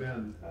has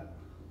been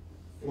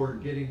for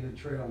getting the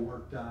trail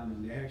work done,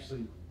 and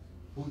actually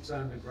boots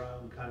on the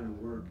ground kind of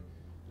work.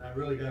 And I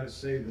really gotta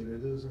say that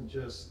it isn't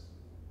just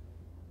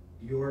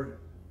your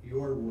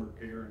work,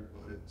 Aaron,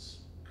 but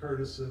it's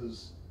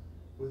Curtis's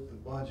with the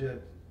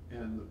budget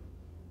and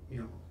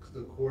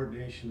the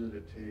coordination that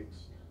it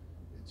takes.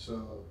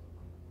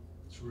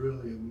 It's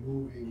really a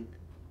moving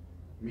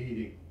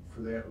meeting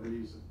for that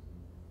reason.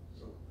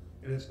 So,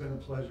 and it's been a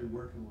pleasure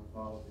working with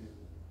all of you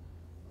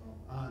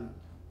on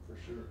it, for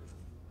sure.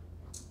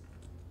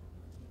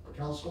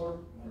 Counselor?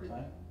 One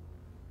time?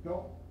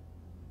 No?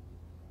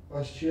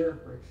 Vice Chair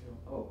Brakefield?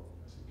 Oh,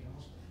 I said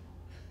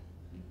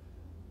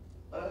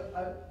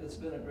Counselor. it's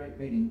been a great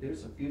meeting.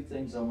 There's a few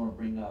things I want to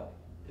bring up.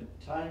 If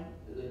time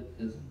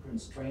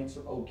constraints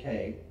are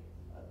okay,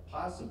 I'd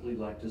possibly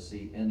like to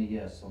see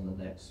NES on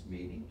the next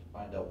meeting to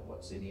find out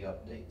what's any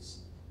updates.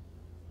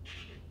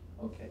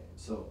 Okay,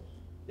 so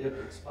if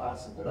it's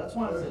possible, that's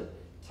why I said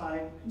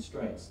time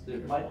constraints. They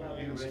might not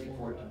be ready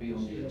for it to be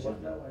on the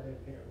agenda.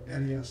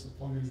 And yes, the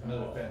plumbing.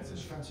 Another fence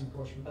issue. Fencing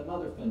question.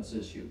 Another fence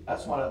issue.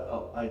 That's why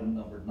item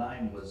number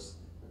 9 was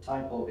the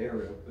typo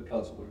error,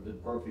 because it would have been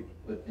perfect to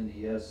put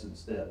NES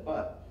instead,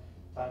 but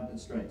time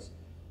constraints.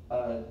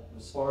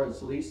 As far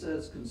as Lisa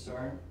is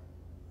concerned,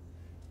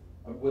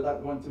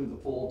 without going through the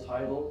full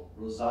title,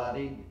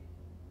 Rosati,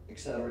 et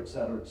cetera, et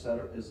cetera, et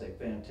cetera, is a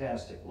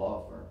fantastic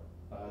law firm.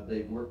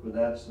 They've worked with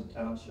Addison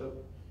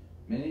Township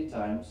many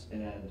times,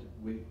 and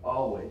we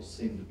always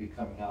seem to be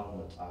coming out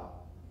on the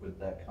top with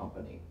that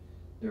company.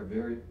 They're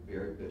very,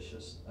 very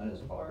vicious. And as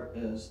far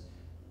as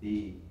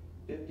the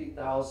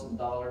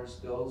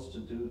 $50,000 goes to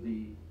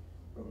do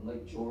from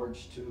Lake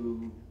George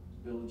to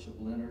Village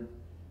of Leonard,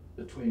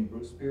 between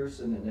Bruce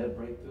Pearson and Ed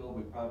Brakefield,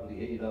 we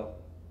probably ate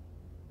up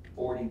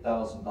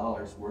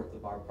 $40,000 worth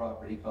of our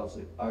property, because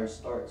ours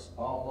starts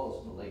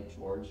almost to Lake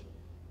George,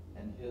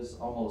 and his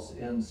almost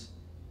ends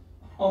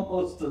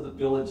almost to the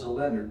Village of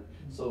Leonard.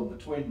 So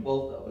between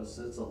both of us,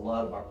 it's a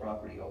lot of our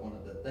property. I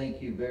wanted to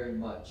thank you very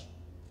much.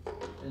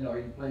 And are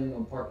you planning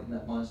on parking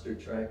that monster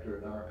tractor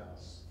at our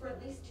house? For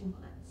at least 2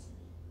 months.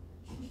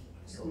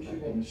 So We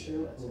should thank have you. a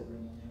share That's it.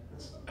 program on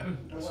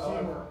that. That's Well,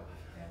 teamwork.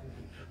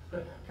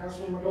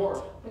 Councilor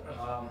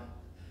Medora?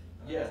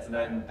 Yes, and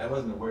I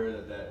wasn't aware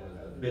that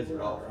the bids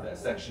were out for that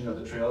section of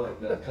the trail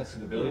that cuts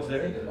through the village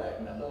there.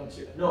 Don't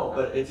you? No,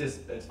 but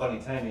it's funny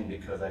timing,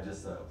 because I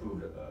just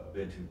approved a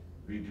bid to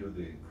redo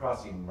the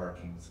crossing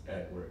markings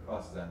at where it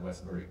crosses on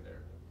West Burdick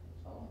there.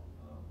 Oh,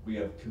 We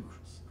have 2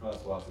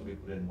 crosswalks that we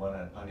put in, one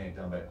on Pontiac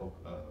down by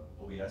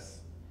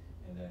OBS,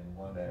 and then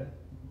one at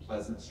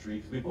Pleasant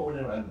Street. We put one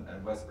in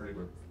on West Burdick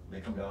where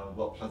they come down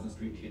about Pleasant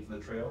Street to get to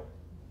the trail,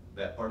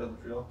 that part of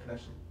the trail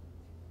connection.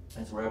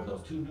 And so we're having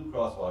those 2 new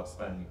crosswalks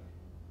finally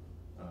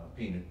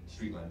painted,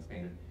 street lines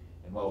painted.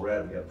 And while we're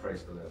at it, we got a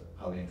price for the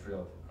Pollyant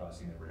Trail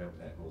crossing, and we're having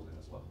that rolled in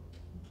as well.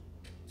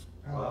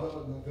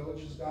 The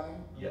village is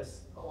dying?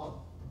 Yes, How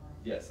long?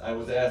 yes, I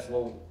was asked,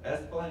 well,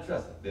 ask the Pollyant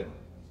Trust, they don't,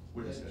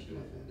 we're just gonna do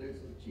it. There's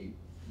a Jeep.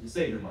 You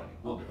save your money,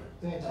 we'll do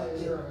it.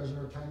 Is there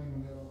a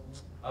timing on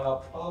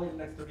that? Probably the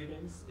next 30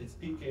 days, it's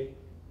PK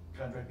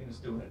contracting is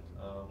doing it.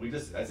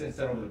 I sent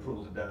over the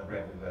approval to Don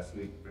Bradley last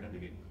week for him to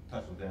get in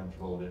touch with them to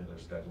roll it into their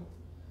schedule.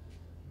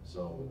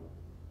 So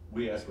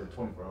we asked for a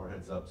 24-hour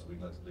heads up so we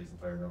can let the police and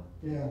fire know.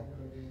 Yeah,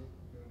 good idea.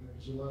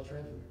 There's a lot of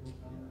traffic that goes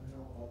down that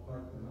hill, all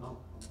parked in the house.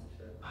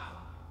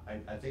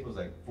 I think it was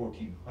like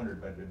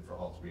 1,400 had been for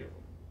all 3 of them.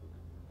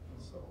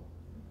 So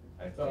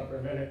I Thought for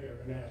a think, minute you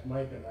were gonna ask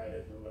Mike and I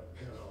to do it,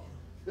 you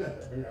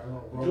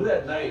know. do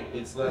that night,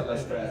 it's a lot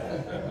less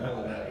traffic. In the middle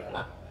of the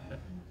night.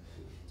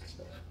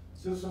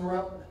 Citizen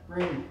Rep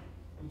Green,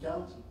 you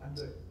Johnson? I'm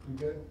good. You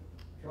good?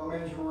 County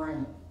Manager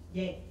Moran?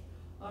 Yay.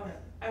 All right.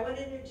 I want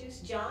to introduce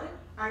John,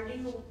 our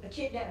new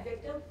kidnapped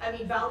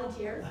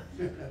volunteer.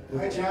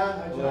 Hi, John.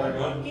 Hi,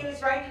 John. He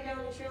was riding down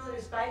the trail on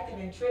his bike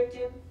and then tripped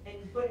him and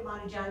put him on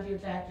a John Deere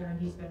tractor,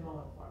 and he's been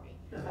mowing for me.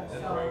 That's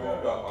where I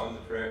woke up on the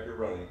tractor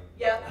running.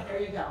 Yep,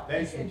 there you go.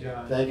 Thank you,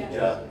 John. Thank you,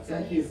 John. So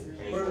Thank you. he's-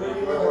 And Where we're do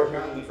you live, working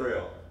John? on the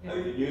trail. Yeah.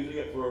 I've been using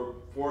it for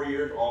 4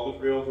 years, all the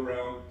trails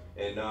around,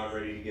 and now I'm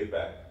ready to get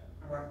back.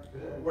 All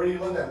right. Where do you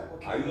live at?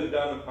 What I live community?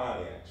 down in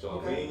Pontiac, so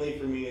Okay. mainly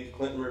for me, it's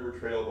Clinton River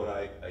Trail, but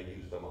I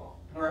use them all.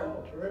 All right.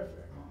 Oh, terrific.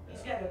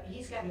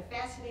 He's got a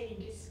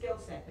fascinating skill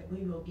set that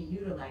we will be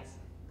utilizing.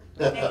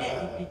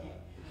 Hey,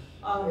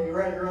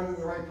 you're under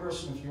the right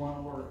person if you want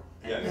to work.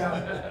 Yes.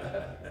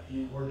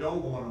 Or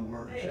don't wanna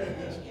work.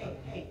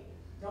 Hey,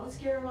 don't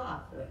scare him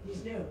off,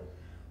 he's new.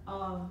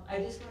 I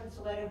just wanted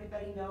to let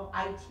everybody know,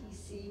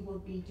 ITC will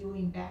be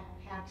doing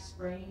backpack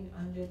spraying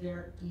under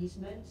their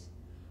easement.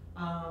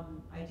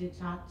 I did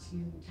talk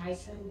to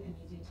Tyson and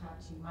I did talk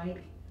to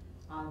Mike.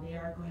 They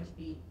are going to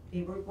be,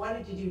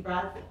 wanted to do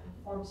broad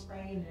form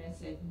spraying, and I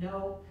said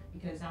no,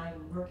 because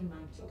I'm working my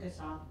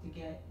tuchus off to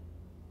get,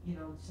 you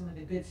know, some of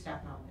the good stuff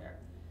out there.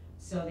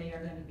 So they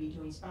are gonna be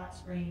doing spot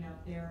spraying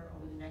out there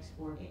over the next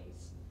 4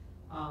 days.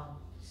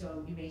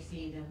 So you may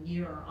see them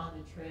near or on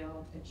the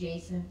trail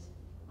adjacent.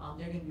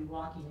 They're gonna be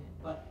walking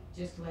it, but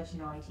just to let you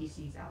know,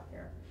 ITC's out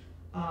there.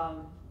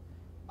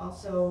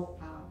 Also,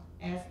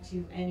 as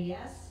to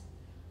NES,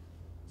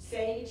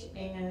 Sage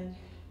and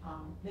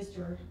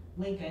Mr.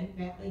 Lincoln,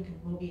 Matt Lincoln,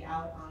 will be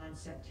out on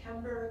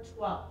September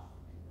 12th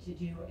to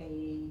do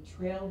a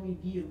trail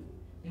review.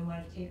 They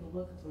want to take a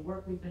look at the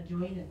work we've been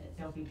doing and that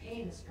they'll be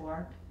paying us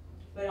for,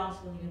 but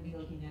also they're going to be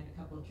looking at a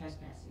couple of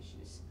trespass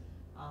issues.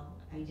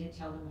 I did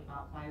tell them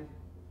about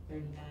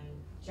 539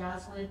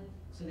 Joslin,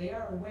 so they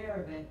are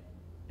aware of it,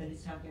 but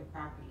it's not their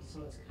property,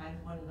 so it's kind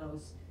of one of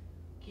those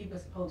keep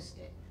us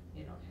posted,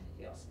 you know, kind of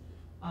deals.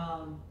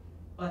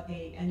 But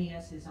the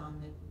NES is on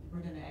the,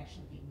 we're gonna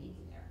actually be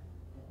meeting there,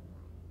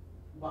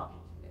 walking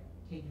through there,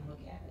 taking a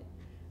look at it.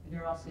 And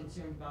they're also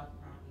concerned about the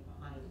property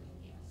behind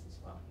the NES as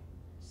well.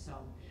 So,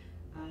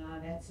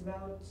 that's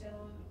about,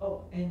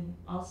 oh, and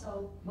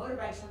also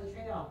motorbikes on the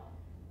trail.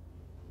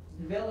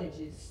 The village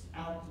is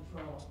out of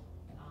control,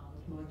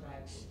 with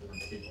motorbikes.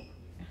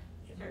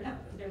 They're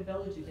not, they're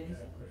villages, anything.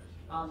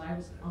 I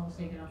was almost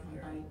taken off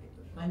my bike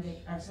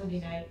Monday, or Sunday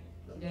night,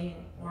 today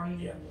in the morning,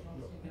 I was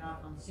almost taken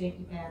off on the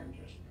safety path.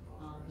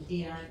 The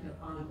DNR has been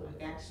on my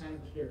backside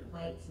with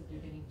complaints that they're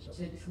getting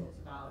citizens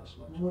about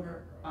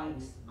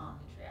motorbikes on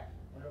the track.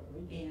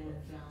 And,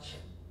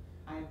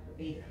 I've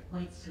made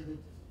complaints to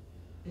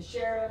the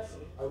sheriffs.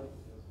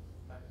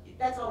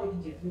 That's all we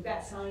can do. We've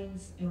got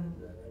signs and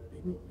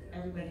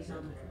everybody's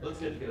on the track. Let's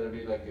get together,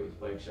 maybe like it was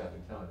bike shop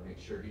in town, to make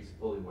sure he's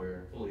fully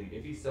aware,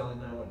 if he's selling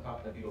them and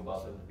talking to people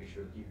about them, to be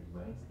sure to keep his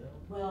minds down.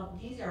 Well,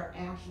 these are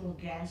actual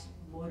gas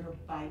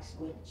motorbikes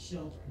with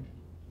children.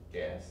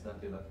 Gas, not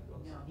the electric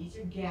ones. No, these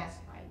are gas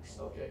bikes.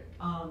 Okay.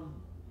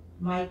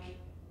 Mike,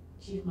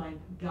 Chief Mike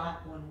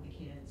got one of the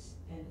kids,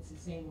 and it's the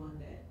same one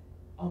that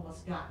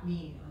almost got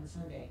me on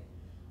Sunday.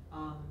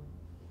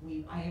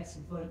 I have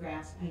some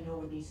photographs, I know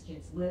where these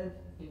kids live,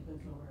 they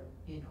live over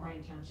in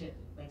Orion Township,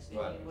 like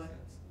Well, that State makes one.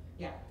 sense.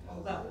 Yeah,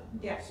 well,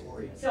 yeah,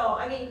 so,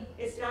 I mean,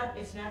 it's not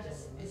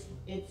just,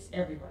 it's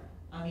everywhere.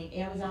 I mean,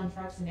 Amazon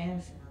trucks in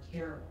Anderson are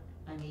terrible.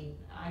 I mean,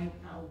 I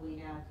probably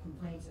have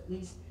complaints at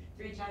least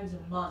 3 times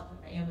a month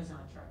of Amazon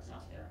trucks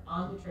out there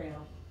on the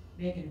trail,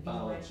 making a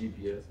Follow beeline.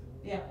 GPS.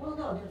 Yeah, well,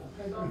 no,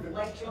 they're going, from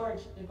Lake George,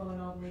 they're going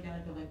all the way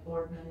down to like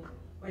Boardman,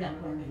 or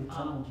not Boardman,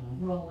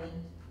 Roland.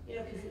 You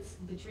know, cause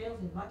the trail's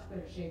in much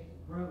better shape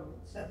than the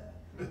roads, and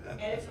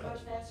it's a much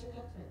faster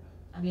cut through.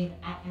 I mean,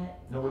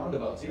 No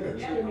roundabouts either.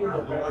 yeah, give me the no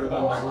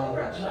roundabouts.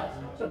 roundabouts.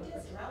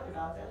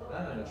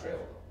 Not on the trail.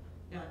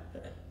 No.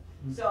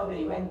 So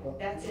anyway,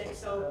 that's it.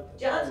 So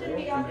John's gonna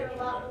be out there a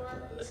lot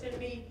more. He's gonna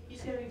be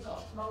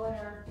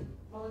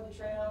mowing the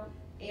trail.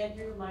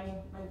 Andrew, my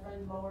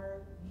friend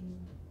mower,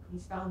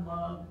 he's found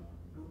love,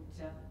 moved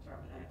to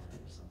Drummond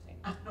Island or something.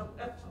 I don't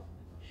know.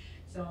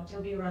 So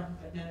he'll be around,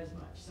 but not as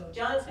much. So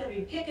John's gonna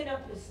be picking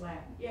up the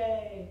slack.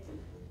 Yay.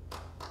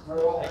 Very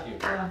well. Thank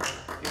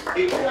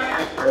you.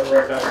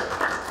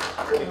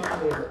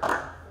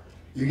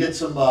 You get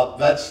some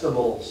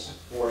vegetables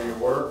for your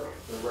work,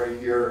 they're right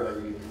here,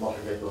 you can come up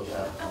and get those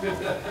out.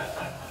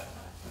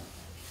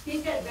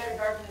 He's got a better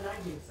garden than I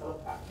do, so,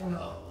 you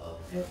know,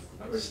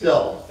 it's,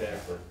 Still.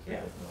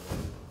 yeah,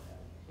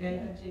 you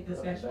can take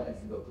those vegetables.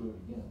 Go through it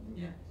again.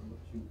 Yeah.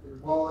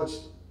 Well,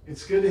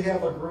 it's good to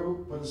have a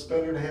group, but it's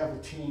better to have a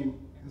team.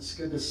 It's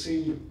good to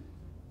see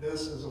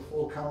this as a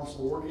full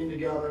council working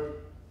together,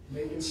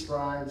 making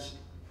strides,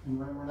 and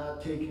we're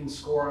not taking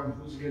score on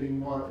who's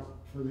getting what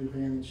for the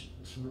advantage.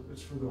 It's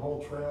for the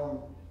whole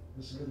trail,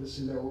 and it's good to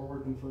see that we're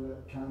working for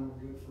that common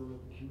good for the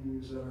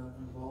communities that are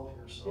involved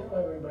here, You know, so.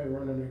 everybody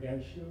running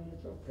against you,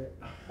 it's okay.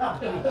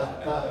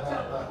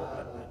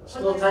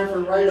 Still time for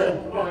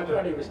writing. Oh, I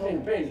thought he was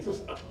campaigning.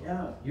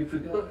 Yeah, you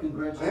forgot to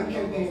congratulate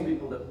all those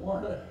people that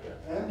won.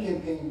 I'm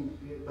campaigning,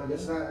 but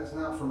it's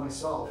not for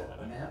myself.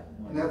 Matt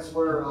won. And that's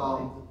where,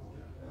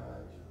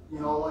 you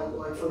know,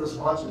 like for this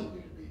budget,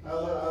 I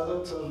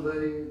look to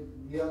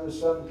the other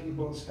 7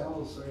 people in this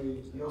council say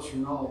yes or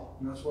no,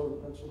 and that's what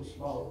it's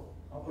about.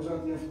 I'll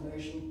present the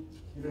information,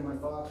 give you my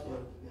thoughts,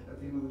 but at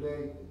the end of the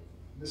day,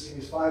 in this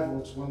case, 5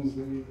 votes wins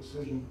the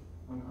decision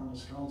on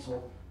this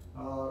council.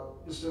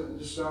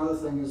 Just another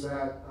thing is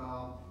that,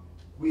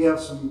 We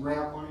have some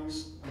grant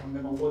monies, and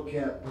I'm gonna look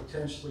at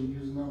potentially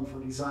using them for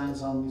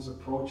designs on these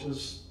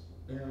approaches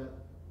that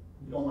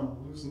we don't wanna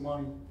lose the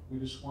money, we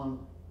just wanna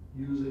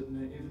use it,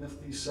 and even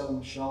if these sit on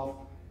the shelf,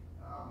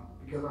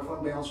 because our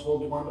fund balance will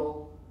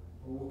dwindle,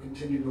 we'll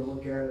continue to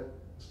look at it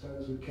as tight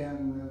as we can,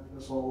 and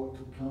that's all I look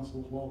to the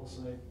council as well to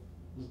say,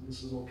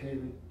 this is okay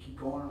to keep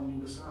going, or we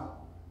need to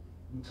stop.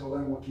 Until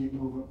then, we'll keep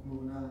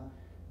moving on.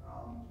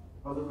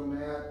 Other than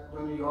that,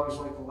 Linda, you always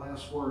like the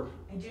last word.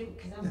 I do,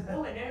 because I'm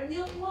going, and I'm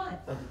the only one.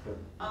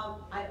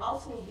 I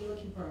also will be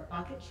looking for a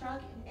bucket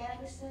truck in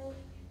Addison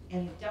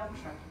and a dump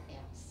truck in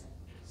Addison.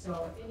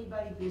 So if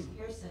anybody, Bruce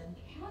Pearson,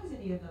 has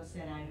any of those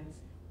said items,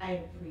 I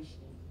appreciate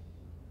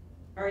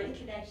it. Or any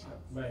connections.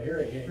 My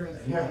hearing aids. Bruce.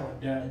 Yeah.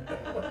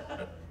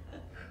 Dead.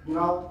 You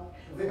know,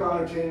 I think I'll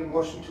entertain a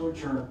motion to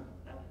adjourn.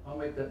 I'll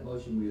make that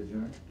motion, we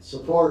adjourn.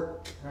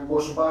 Support. And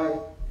motion by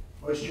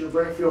Vice Chair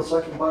Brakefield,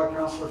 second by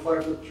Councilor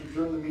Pfeiffer to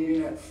adjourn the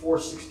meeting at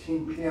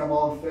 4:16 PM.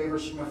 All in favor,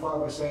 signify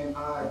by saying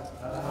aye.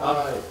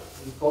 Aye.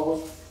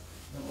 Opposed?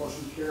 That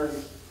motion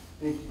carries.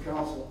 Thank you,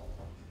 council.